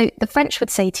abstract. So the French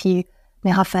would say to you,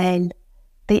 mais Raphaël,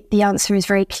 the answer is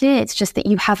very clear. It's just that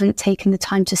you haven't taken the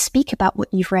time to speak about what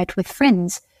you've read with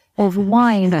friends, or the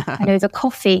wine, the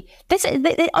coffee.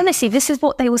 Honestly, this is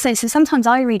what they will say. So sometimes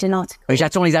I read an article.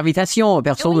 J'attends les invitations.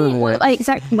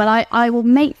 Exactly. Well, I will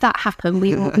make that happen.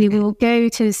 We will go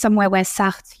to somewhere where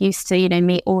Sartre used to,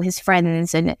 meet all his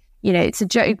friends, and it's a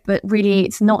joke, but really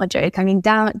it's not a joke. I mean,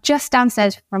 just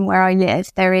downstairs from where I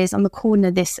live, there is on the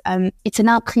corner this. It's an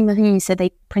imprimerie, so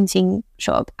they printing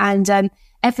shop, and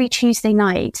every Tuesday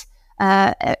night,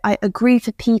 a group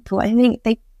of people, I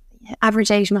think average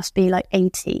age must be like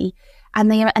 80, and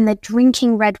they're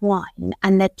drinking red wine,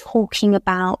 and they're talking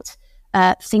about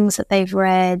things that they've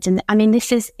read. And I mean,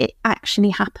 it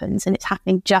actually happens, and it's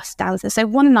happening just downstairs. So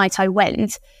one night I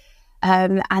went,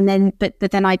 and then, but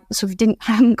then I sort of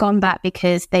haven't gone back,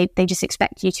 because they just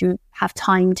expect you to have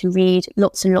time to read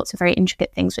lots and lots of very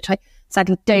intricate things, which I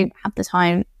sadly don't have the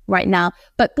time right now.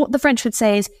 But what the French would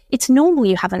say is, it's normal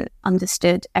you haven't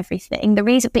understood everything. The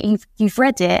reason, but you've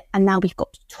read it, and now we've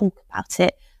got to talk about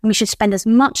it. And we should spend as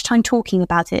much time talking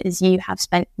about it as you have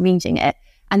spent reading it.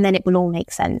 And then it will all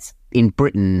make sense. In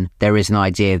Britain, there is an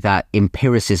idea that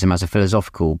empiricism as a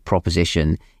philosophical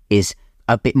proposition is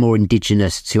a bit more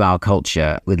indigenous to our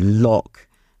culture. With Locke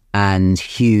and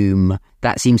Hume,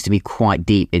 that seems to be quite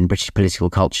deep in British political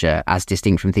culture, as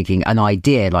distinct from thinking an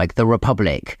idea like the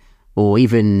Republic or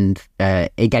even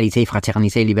égalité,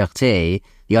 fraternité, liberté,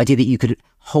 the idea that you could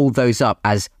hold those up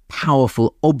as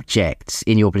powerful objects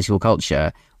in your political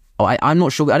culture. I'm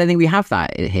not sure. I don't think we have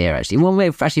that here, actually. Well,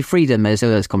 actually, freedom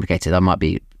is complicated. That might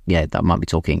be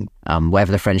talking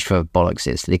whatever the French for bollocks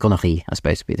is. Les conneries, I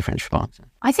suppose, would be the French for bollocks.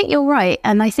 I think you're right.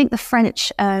 And I think the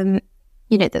French, the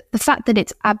fact that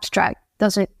it's abstract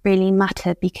doesn't really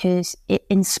matter, because it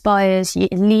inspires you,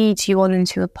 it leads you on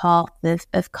into a path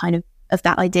of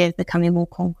that idea of becoming more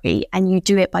concrete. And you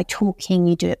do it by talking,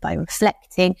 you do it by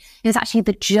reflecting. It's actually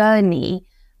the journey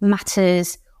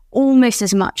matters almost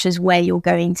as much as where you're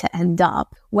going to end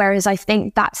up. Whereas I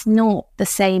think that's not the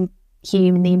same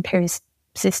Hume and the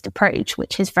empiricist approach,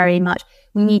 which is very much,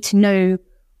 we need to know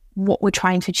what we're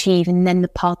trying to achieve, and then the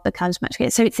path becomes much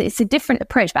clearer. So it's a different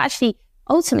approach, but actually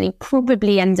ultimately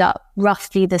probably end up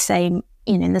roughly the same,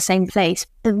 in the same place.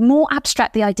 The more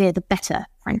abstract the idea, the better,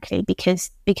 frankly,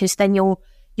 because then you're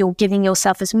giving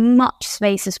yourself as much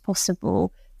space as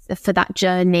possible for that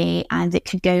journey, and it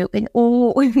could go in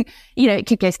all, it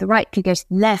could go to the right, it could go to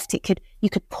the left, you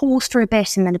could pause for a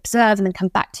bit and then observe and then come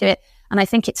back to it. And I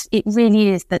think it really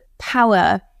is that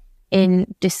power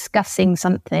in discussing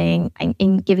something and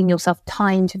in giving yourself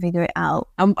time to figure it out.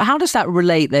 How does that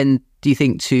relate then, do you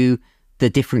think, to the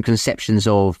different conceptions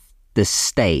of the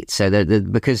state? So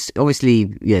because obviously,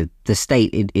 the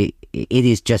state, it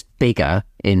is just bigger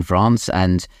in France,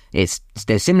 and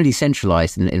they're similarly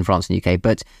centralised in France and UK.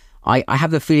 But I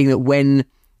have the feeling that when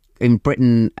in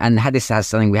Britain, and this has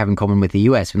something we have in common with the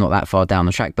US, we're not that far down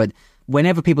the track, but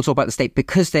whenever people talk about the state,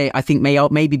 because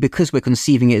maybe because we're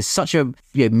conceiving it as such a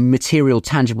material,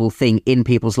 tangible thing in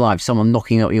people's lives, someone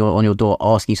knocking on your door,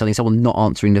 asking you something, someone not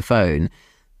answering the phone,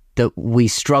 that we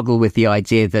struggle with the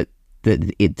idea that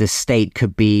the state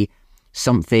could be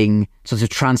something sort of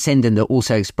transcendent that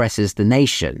also expresses the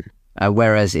nation.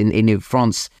 Whereas in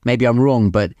France, maybe I'm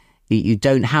wrong, but you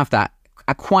don't have that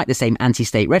quite the same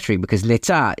anti-state rhetoric, because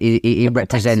l'État, it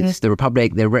represents the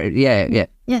Republic. Yeah,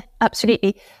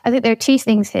 absolutely. I think there are two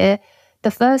things here.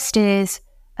 The first is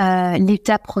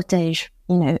l'État protège.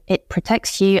 It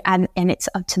protects you, and it's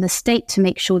up to the state to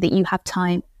make sure that you have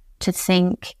time to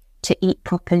think, to eat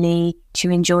properly,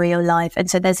 to enjoy your life. And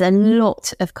so there's a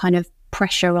lot of kind of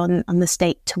pressure on the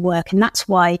state to work. And that's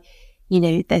why,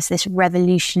 there's this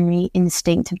revolutionary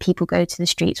instinct, and people go to the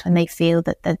streets when they feel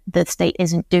that the state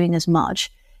isn't doing as much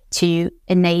to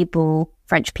enable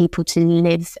French people to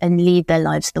live and lead their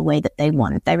lives the way that they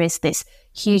want. There is this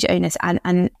huge onus,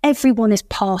 and everyone is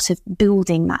part of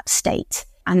building that state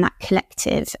and that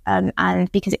collective, and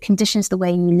because it conditions the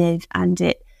way you live, and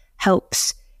it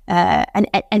helps, and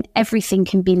everything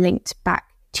can be linked back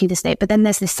to the state. But then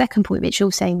there's the second point which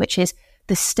you're saying, which is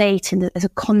the state and as a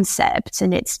concept,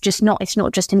 and it's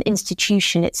not just an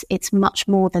institution. It's much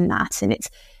more than that, and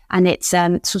it's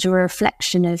sort of a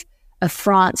reflection of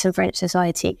France and French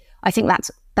society. I think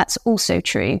that's also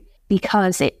true,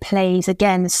 because it plays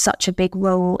again such a big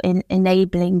role in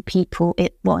enabling people.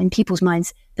 In people's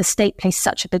minds, the state plays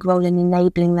such a big role in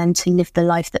enabling them to live the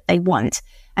life that they want,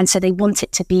 and so they want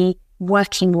it to be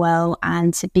working well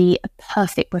and to be a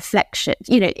perfect reflection.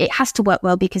 It has to work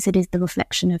well because it is the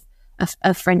reflection of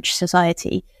French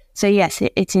society. So yes,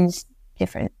 it is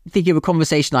different. Thinking of a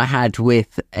conversation I had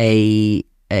with a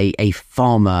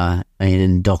farmer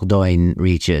in Dordogne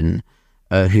region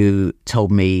who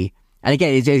told me, and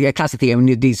again, it's a classic thing. I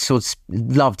mean, these sorts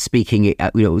loved speaking,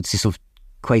 it's sort of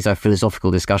quasi-philosophical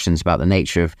discussions about the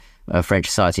nature of French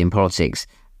society and politics,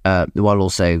 while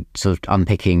also sort of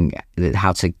unpicking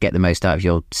how to get the most out of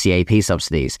your CAP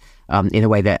subsidies in a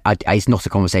way that it's not a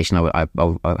conversation I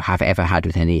have ever had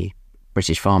with any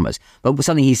British farmers. But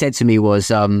something he said to me was,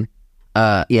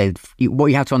 what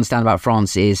you have to understand about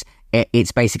France is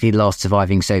it's basically the last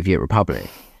surviving Soviet republic.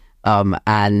 And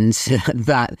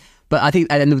that, but I think,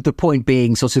 and the point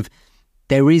being sort of,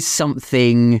 there is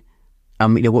something,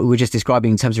 what we were just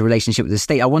describing in terms of relationship with the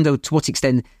state. I wonder to what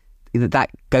extent that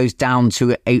goes down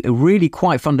to a really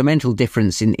quite fundamental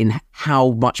difference in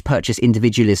how much purchase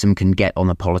individualism can get on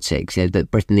the politics. That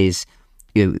Britain is,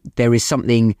 there is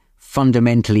something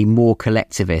fundamentally more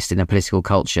collectivist in a political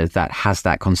culture that has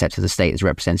that concept of the state as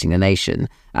representing the nation,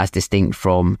 as distinct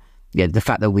from the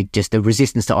fact that the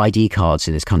resistance to ID cards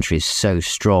in this country is so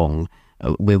strong.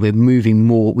 We're moving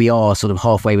more. We are sort of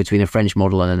halfway between a French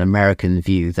model and an American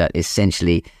view that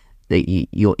essentially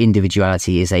your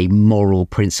individuality is a moral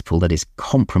principle that is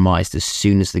compromised as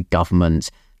soon as the government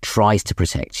tries to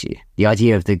protect you. The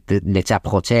idea of the l'État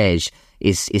protège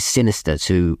is sinister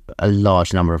to a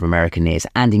large number of American ears,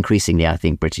 and increasingly, I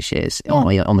think, British ears on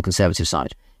the conservative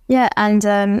side. Yeah,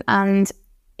 and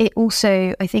it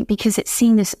also, I think, because it's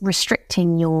seen as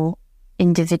restricting your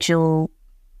individual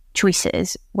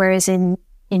choices, whereas in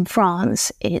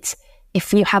France, it's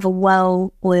if you have a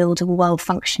well-oiled and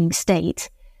well-functioning state,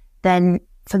 then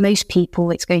for most people,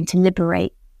 it's going to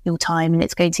liberate your time, and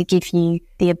it's going to give you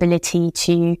the ability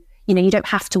to, you don't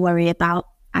have to worry about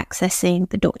accessing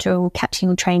the doctor or catching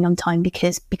your train on time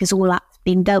because all that's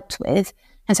been dealt with.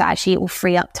 And so actually it will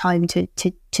free up time to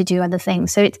do other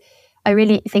things. So I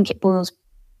really think it boils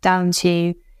down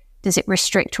to, does it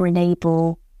restrict or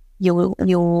enable your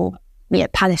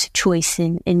palette of choice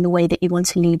in the way that you want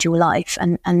to lead your life?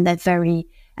 And they're very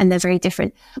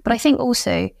different. But I think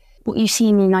also what you see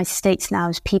in the United States now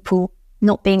is people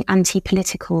not being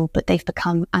anti-political, but they've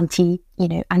become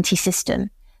anti-system.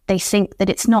 They think that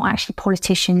it's not actually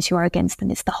politicians who are against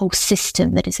them, it's the whole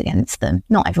system that is against them.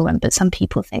 Not everyone, but some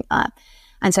people think that.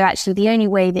 And so actually the only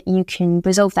way that you can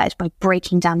resolve that is by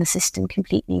breaking down the system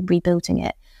completely, rebuilding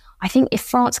it. I think if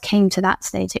France came to that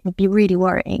state, it would be really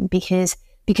worrying because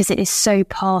it is so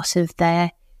part of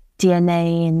their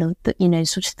DNA and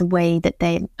sort of the way that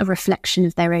they're a reflection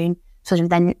of their own sort of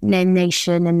their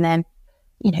nation and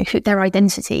their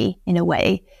identity in a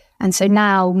way. And so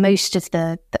now most of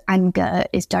the anger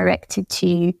is directed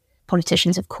to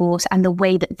politicians, of course, and the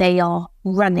way that they are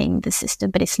running the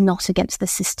system, but it's not against the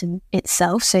system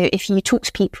itself. So if you talk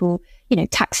to people,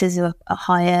 taxes are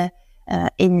higher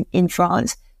in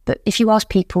France, but if you ask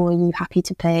people, are you happy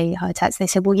to pay higher tax? They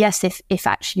say, well, yes, if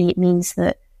actually it means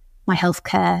that my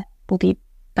healthcare will be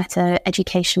better,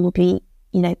 education will be,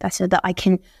 better, that I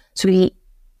can sort of eat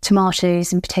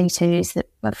tomatoes and potatoes that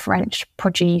were French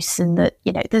produce, and that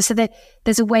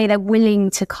there's a way they're willing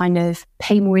to kind of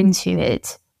pay more into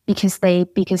it because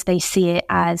they see it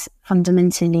as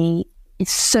fundamentally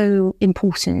it's so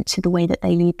important to the way that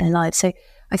they lead their lives. So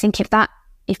I think if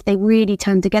they really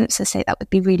turned against the state, that would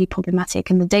be really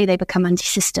problematic. And the day they become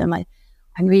anti-system, I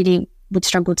really would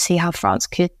struggle to see how France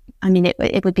could. I mean,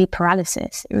 it would be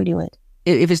paralysis. It really would.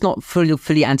 If it's not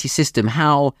fully anti-system,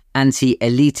 how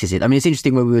anti-elite is it? I mean, it's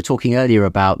interesting when we were talking earlier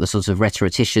about the sorts of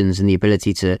rhetoricians and the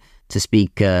ability to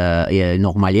speak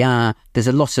normalien. There's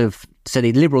a lot of... So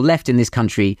the liberal left in this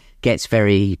country gets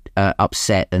very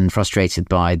upset and frustrated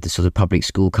by the sort of public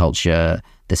school culture.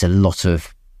 There's a lot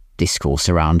of discourse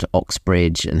around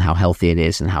Oxbridge and how healthy it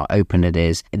is and how open it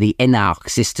is. The énarque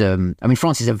system, I mean,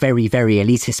 France is a very, very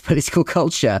elitist political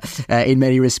culture in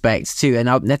many respects too.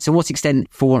 And to what extent,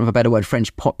 for want of a better word,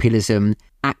 French populism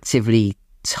actively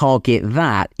target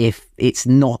that if it's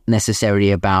not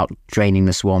necessarily about draining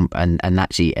the swamp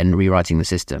and rewriting the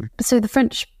system? So the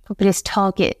French populists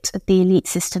target the elite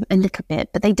system a little bit,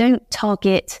 but they don't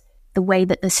target the way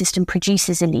that the system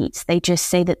produces elites. They just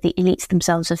say that the elites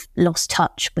themselves have lost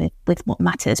touch with what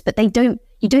matters. But you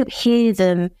don't hear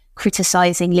them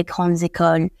criticising les grandes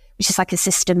écoles, which is like a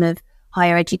system of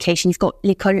higher education. You've got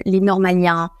l'école, les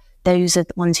normaliens, those are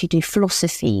the ones who do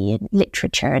philosophy and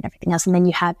literature and everything else. And then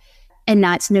you have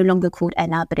ENA, it's no longer called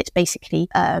ENA, but it's basically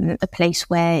a place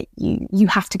where you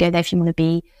have to go there if you want to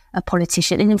be a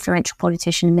politician, an influential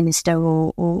politician, a minister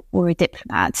or a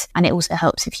diplomat. And it also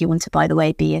helps if you want to, by the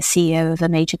way, be a CEO of a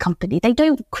major company. They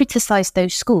don't criticise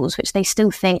those schools, which they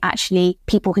still think actually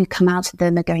people who come out of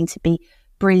them are going to be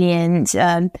brilliant,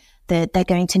 they're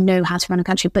going to know how to run a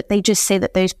country, but they just say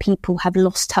that those people have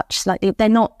lost touch slightly. They're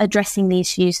not addressing the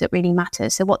issues that really matter.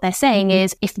 So what they're saying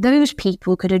is if those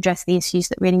people could address the issues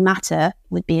that really matter,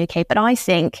 would be okay. But I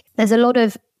think there's a lot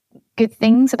of good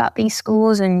things about these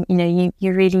schools, and you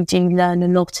really do learn a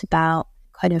lot about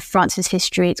kind of France's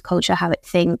history, its culture, how it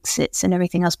thinks, and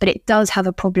everything else. But it does have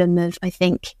a problem of, I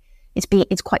think,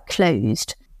 it's quite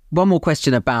closed. One more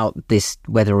question about this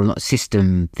whether or not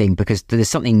system thing, because there's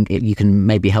something you can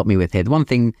maybe help me with here. The one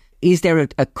thing, is there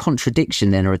a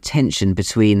contradiction then, or a tension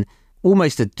between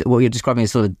almost what you're describing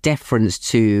as sort of deference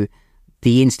to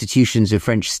the institutions of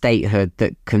French statehood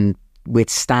that can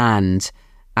withstand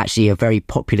actually a very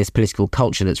populist political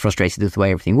culture that's frustrated with the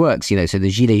way everything works? So the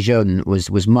Gilets jaunes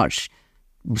was much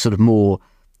sort of more,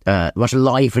 much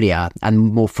livelier and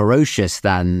more ferocious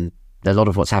than a lot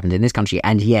of what's happened in this country,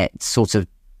 and yet sort of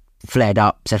flared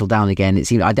up, settled down again. It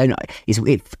seems, I don't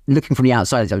know, looking from the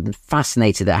outside, I'm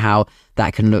fascinated at how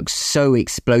that can look so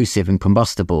explosive and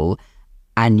combustible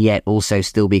and yet also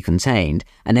still be contained.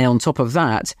 And then on top of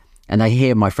that, and I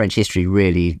hear my French history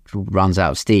really runs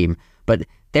out of steam, but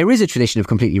there is a tradition of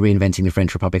completely reinventing the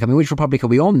French Republic. I mean, which republic are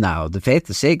we on now? The 5th,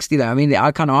 the 6th? I mean,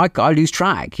 I lose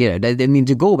track. I mean,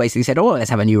 de Gaulle basically said, let's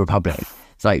have a new republic.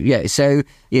 It's like, so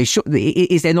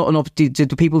is there not an opportunity?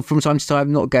 Do people from time to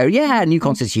time not go, new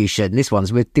constitution,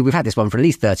 we've had this one for at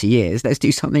least 30 years, let's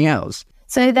do something else?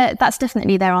 So that's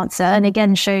definitely their answer. And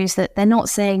again, shows that they're not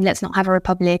saying, let's not have a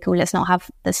republic or let's not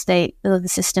have the state or the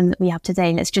system that we have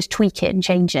today. Let's just tweak it and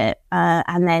change it.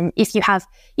 And then if you have,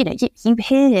 you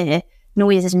hear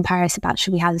noises in Paris about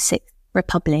should we have a 6th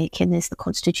republic and there's the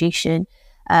constitution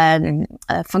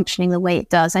functioning the way it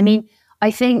does. I mean,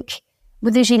 I think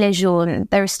with the Gilets jaunes,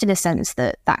 there is still a sense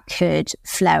that could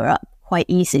flare up quite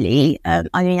easily.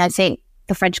 I think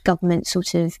the French government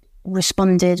sort of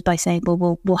responded by saying,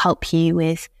 well, we'll help you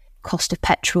with cost of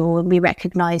petrol, and we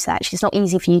recognise that actually it's not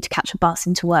easy for you to catch a bus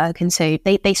into work. And so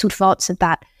they sort of answered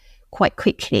that quite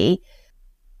quickly.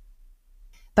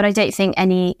 But I don't think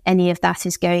any of that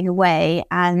is going away.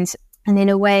 And in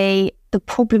a way, the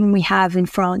problem we have in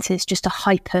France is just a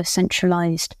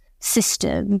hyper-centralised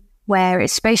system where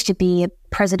it's supposed to be a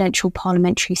presidential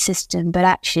parliamentary system, but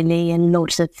actually a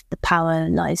lot of the power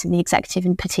lies in the executive,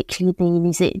 and particularly the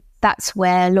Élysée. That's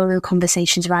where a lot of the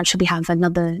conversations around should we have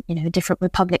another, a different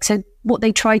republic. So what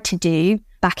they tried to do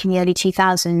back in the early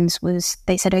 2000s was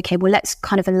they said, okay, well, let's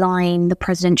kind of align the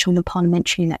presidential and the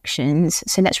parliamentary elections.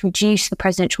 So let's reduce the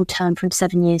presidential term from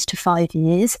 7 years to 5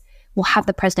 years. We'll have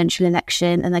the presidential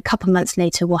election, and a couple of months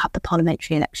later, we'll have the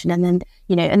parliamentary election. And then,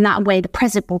 and that way the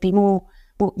president will be more,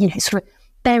 sort of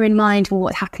bear in mind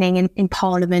what's happening in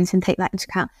Parliament and take that into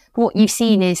account. But what you've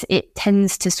seen is it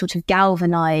tends to sort of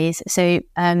galvanise. So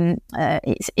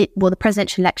the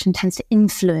presidential election tends to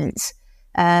influence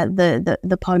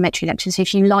the parliamentary election. So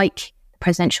if you like the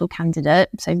presidential candidate,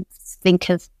 so think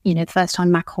of, the first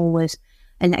time Macron was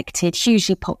elected,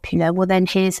 hugely popular, well then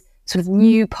his sort of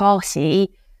new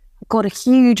party got a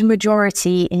huge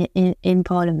majority in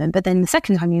Parliament. But then the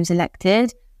second time he was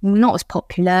elected, not as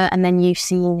popular, and then you've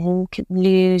seen him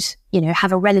lose,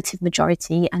 have a relative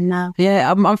majority, and now...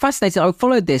 Yeah, I'm fascinated. I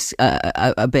followed this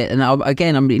a bit, and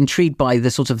I'm intrigued by the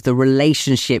sort of the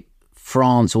relationship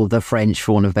France, or the French,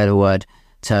 for want of a better word,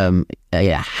 term,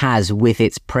 has with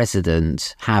its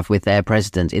president, with their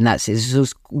president. In that sense,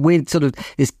 it's weird sort of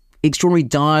this extraordinary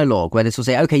dialogue where they sort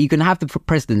of say, okay, you can have the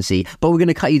presidency, but we're going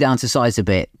to cut you down to size a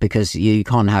bit because you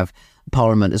can't have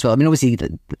Parliament as well. I mean, obviously,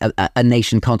 a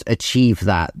nation can't achieve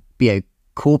that,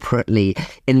 corporately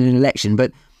in an election.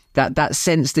 But that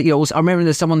sense that, I remember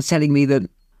there's someone telling me that,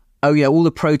 all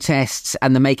the protests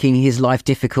and the making his life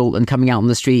difficult and coming out on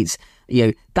the streets,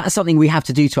 that's something we have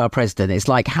to do to our president. It's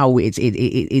like how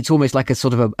it's almost like a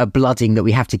sort of a blooding that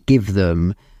we have to give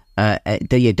them.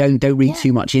 Don't read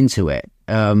too much into it.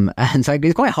 And so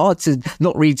it's quite hard to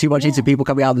not read too much into people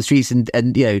coming out of the streets and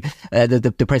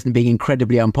the president being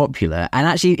incredibly unpopular. And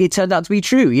actually, it turned out to be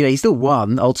true. He still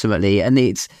won ultimately, and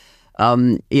it's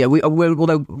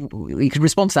although we could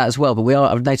respond to that as well, but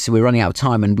I've noticed we're running out of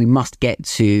time, and we must get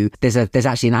to. There's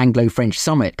actually an Anglo-French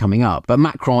summit coming up, but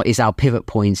Macron is our pivot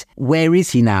point. Where is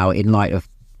he now in light of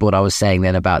what I was saying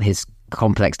then about his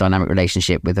complex dynamic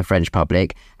relationship with the French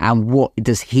public, and what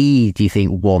does he, do you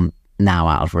think, want now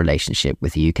out of a relationship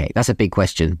with the UK? That's a big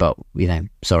question, but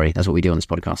sorry, that's what we do on this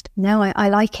podcast. No, I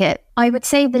like it. I would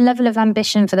say the level of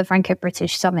ambition for the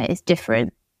Franco-British summit is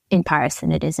different in Paris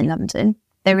than it is in London.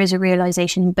 There is a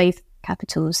realisation in both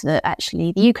capitals that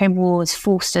actually the Ukraine war has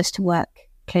forced us to work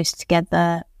close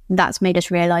together. That's made us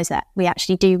realise that we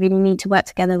actually do really need to work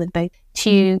together with both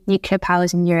two nuclear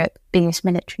powers in Europe, biggest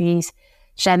militaries,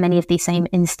 share many of these same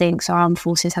instincts. Our armed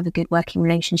forces have a good working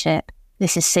relationship.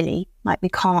 This is silly. We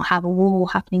can't have a war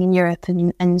happening in Europe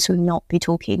and sort of not be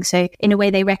talking. So in a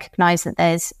way, they recognise that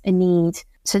there's a need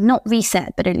to not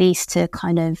reset, but at least to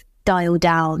kind of dial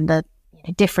down the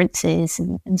differences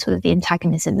and sort of the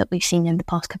antagonism that we've seen in the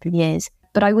past couple of years.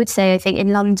 But I would say, I think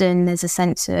in London, there's a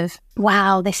sense of,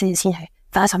 wow, this is,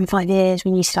 first time in 5 years,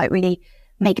 we need to really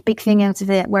make a big thing out of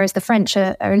it. Whereas the French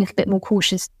are a little bit more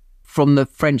cautious. From the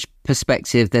French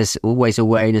perspective, there's always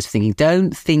awareness of thinking,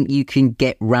 don't think you can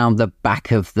get round the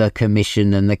back of the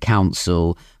Commission and the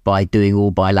Council by doing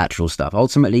all bilateral stuff.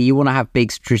 Ultimately, you want to have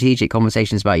big strategic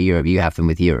conversations about Europe. You have them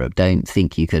with Europe. Don't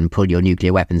think you can pull your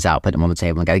nuclear weapons out, put them on the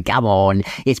table and go, come on,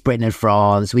 it's Britain and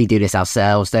France. We do this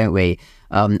ourselves, don't we?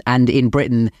 And in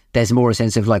Britain, there's more a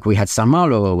sense of we had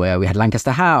Saint-Malo, where we had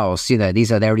Lancaster House. There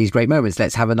are these great moments.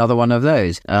 Let's have another one of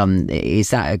those. Is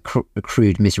that a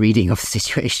crude misreading of the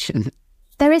situation?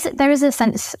 There is a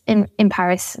sense in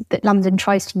Paris that London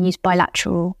tries to use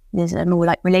bilateral or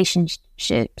like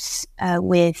relationships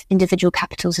with individual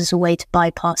capitals as a way to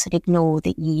bypass and ignore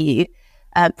the EU.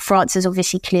 France is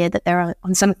obviously clear that there are,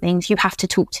 on some things, you have to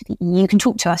talk to the EU. You can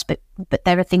talk to us, but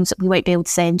there are things that we won't be able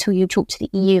to say until you talk to the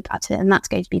EU about it, and that's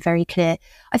going to be very clear.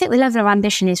 I think the level of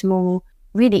ambition is more,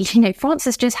 really, France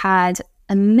has just had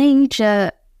a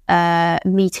major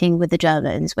meeting with the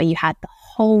Germans where you had the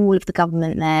whole of the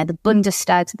government there, the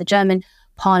Bundestag, the German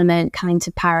parliament coming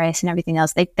to Paris and everything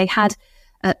else. They had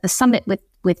a summit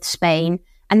with Spain,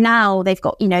 and now they've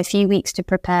got, a few weeks to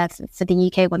prepare for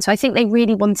the UK one. So I think they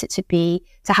really want it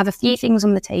to have a few things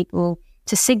on the table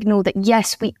to signal that,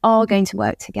 yes, we are going to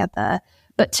work together,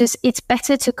 but it's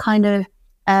better to kind of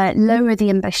lower the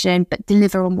ambition, but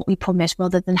deliver on what we promised,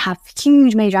 rather than have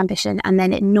huge major ambition and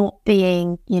then it not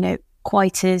being,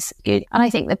 quite as good. And I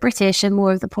think the British are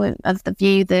more of the point of the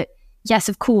view that, yes,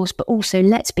 of course, but also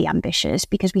let's be ambitious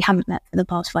because we haven't met for the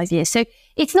past 5 years. So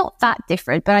it's not that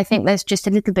different, but I think there's just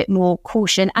a little bit more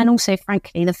caution. And also,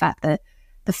 frankly, the fact that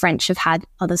the French have had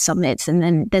other summits, and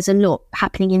then there's a lot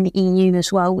happening in the EU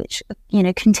as well, which,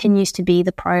 continues to be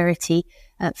the priority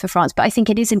for France. But I think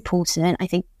it is important. I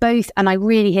think both, and I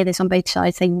really hear this on both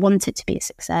sides, they want it to be a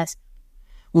success.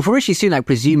 Well, for Rishi Sunak,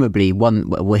 presumably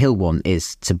what he'll want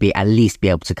is to at least be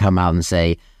able to come out and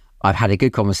say, I've had a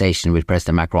good conversation with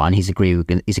President Macron, and he's agreed we're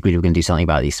going to do something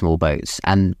about these small boats.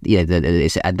 And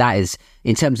and that is,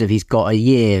 in terms of, he's got a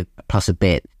year plus a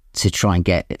bit to try and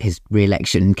get his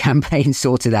re-election campaign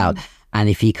sorted out. And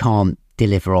if he can't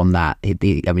deliver on that,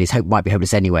 his hope might be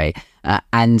hopeless anyway.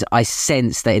 And I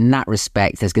sense that in that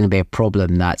respect, there's going to be a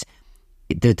problem that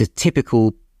the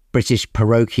typical British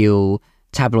parochial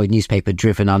tabloid newspaper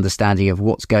driven understanding of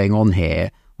what's going on here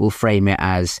will frame it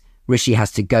as Rishi has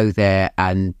to go there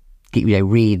and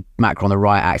read Macron the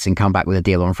riot act and come back with a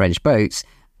deal on French boats,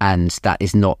 and that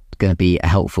is not going to be a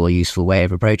helpful or useful way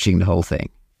of approaching the whole thing.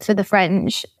 For the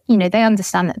French, they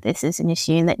understand that this is an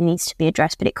issue and that needs to be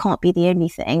addressed, but it can't be the only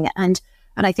thing. And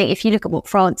I think if you look at what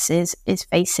France is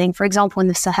facing, for example, in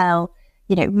the Sahel,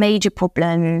 major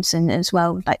problems, and as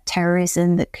well like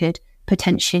terrorism that could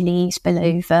potentially spill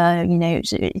over,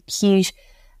 huge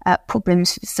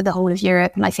problems for the whole of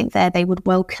Europe. And I think they would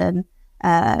welcome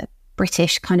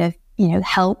British kind of,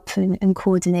 help and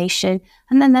coordination.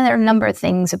 And then there are a number of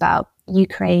things about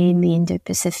Ukraine, the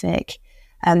Indo-Pacific,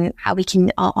 how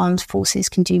our armed forces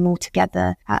can do more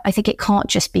together. I think it can't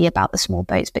just be about the small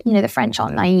boats, but, the French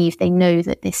aren't naive. They know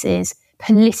that this is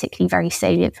politically very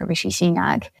salient for Rishi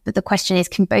Sunak. But the question is,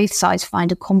 can both sides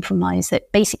find a compromise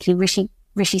that basically Rishi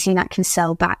Sunak can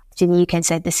sell back to the UK and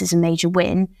say this is a major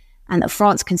win, and that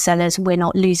France can sell us we're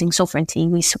not losing sovereignty.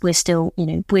 We're still,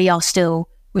 we are still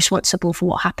responsible for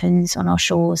what happens on our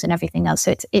shores and everything else.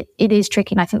 So it is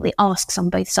tricky, and I think the asks on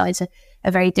both sides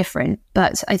are very different.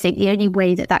 But I think the only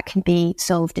way that can be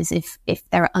solved is if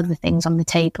there are other things on the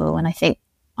table. And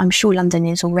I'm sure London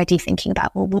is already thinking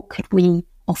about, well, what could we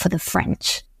offer the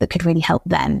French that could really help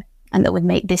them and that would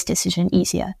make this decision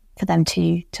easier for them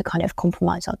to kind of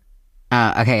compromise on.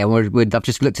 Okay, and I've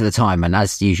just looked at the time, and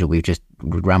as usual, we've just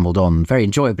rambled on very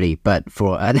enjoyably, but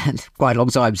for quite a long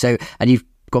time. So, and you've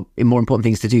got more important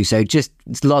things to do. So, just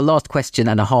last question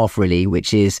and a half, really,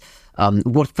 which is,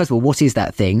 first of all, what is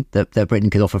that thing that Britain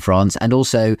could offer France, and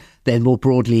also then more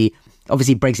broadly,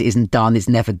 obviously Brexit isn't done; it's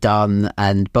never done,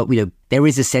 but there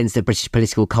is a sense that British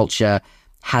political culture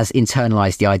has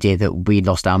internalised the idea that we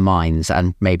lost our minds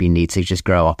and maybe need to just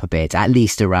grow up a bit, at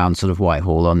least around sort of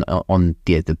Whitehall on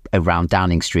around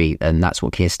Downing Street, and that's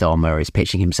what Keir Starmer is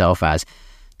pitching himself as.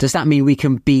 Does that mean we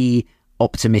can be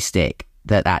optimistic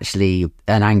that actually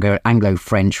an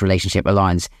Anglo-French relationship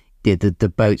alliance,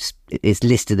 the boats is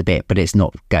listed a bit, but it's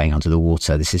not going under the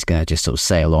water? This is going to just sort of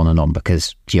sail on and on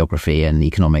because geography and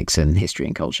economics and history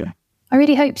and culture. I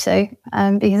really hope so,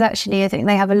 because actually I think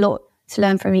they have a lot to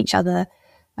learn from each other.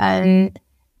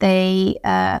 They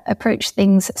approach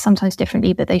things sometimes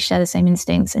differently, but they share the same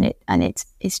instincts, and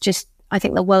it's just, I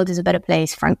think the world is a better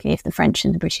place, frankly, if the French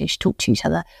and the British talk to each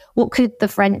other. What could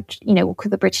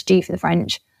the British do for the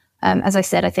French? As I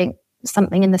said, I think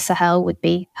something in the Sahel would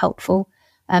be helpful.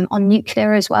 On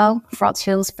nuclear as well, France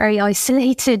feels very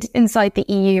isolated inside the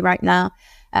EU right now,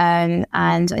 and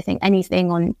I think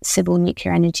anything on civil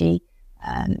nuclear energy,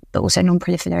 but also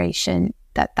non-proliferation,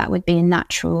 that would be a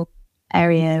natural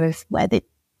area of where the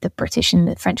British and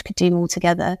the French could do more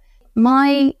together.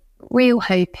 My real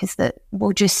hope is that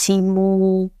we'll just see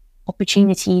more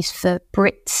opportunities for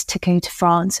Brits to go to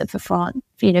France and for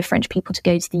French people to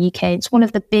go to the UK. It's one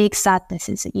of the big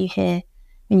sadnesses that you hear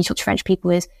when you talk to French people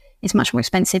is it's much more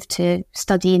expensive to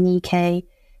study in the UK.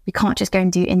 We can't just go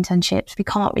and do internships. We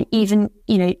can't even,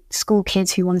 school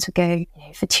kids who want to go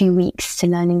for 2 weeks to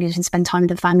learn English and spend time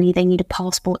with the family, they need a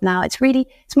passport now. It's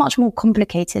much more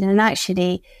complicated. And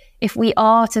actually, if we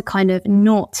are to kind of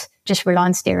not just rely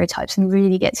on stereotypes and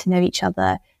really get to know each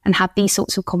other and have these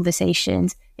sorts of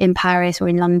conversations in Paris or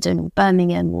in London or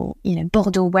Birmingham or,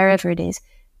 Bordeaux, wherever it is,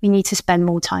 we need to spend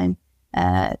more time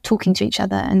talking to each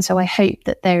other. And so I hope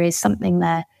that there is something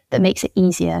there that makes it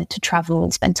easier to travel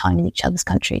and spend time in each other's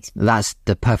countries. That's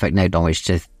the perfect note on which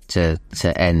to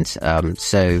end.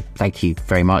 So thank you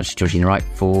very much, Georgina Wright,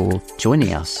 for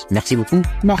joining us. Merci beaucoup.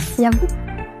 Merci à vous.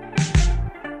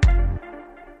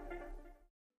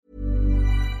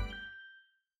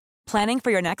 Planning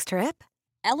for your next trip?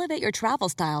 Elevate your travel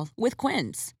style with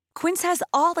Quince. Quince has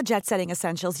all the jet-setting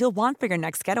essentials you'll want for your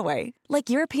next getaway, like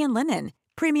European linen,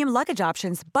 premium luggage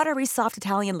options, buttery soft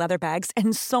Italian leather bags,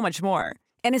 and so much more.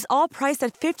 And is all priced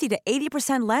at 50 to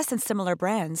 80% less than similar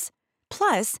brands.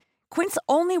 Plus, Quince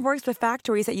only works with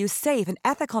factories that use safe and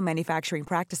ethical manufacturing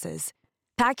practices.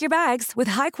 Pack your bags with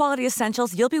high-quality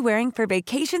essentials you'll be wearing for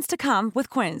vacations to come with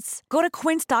Quince. Go to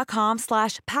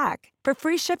quince.com/pack for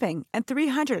free shipping and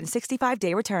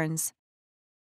 365-day returns.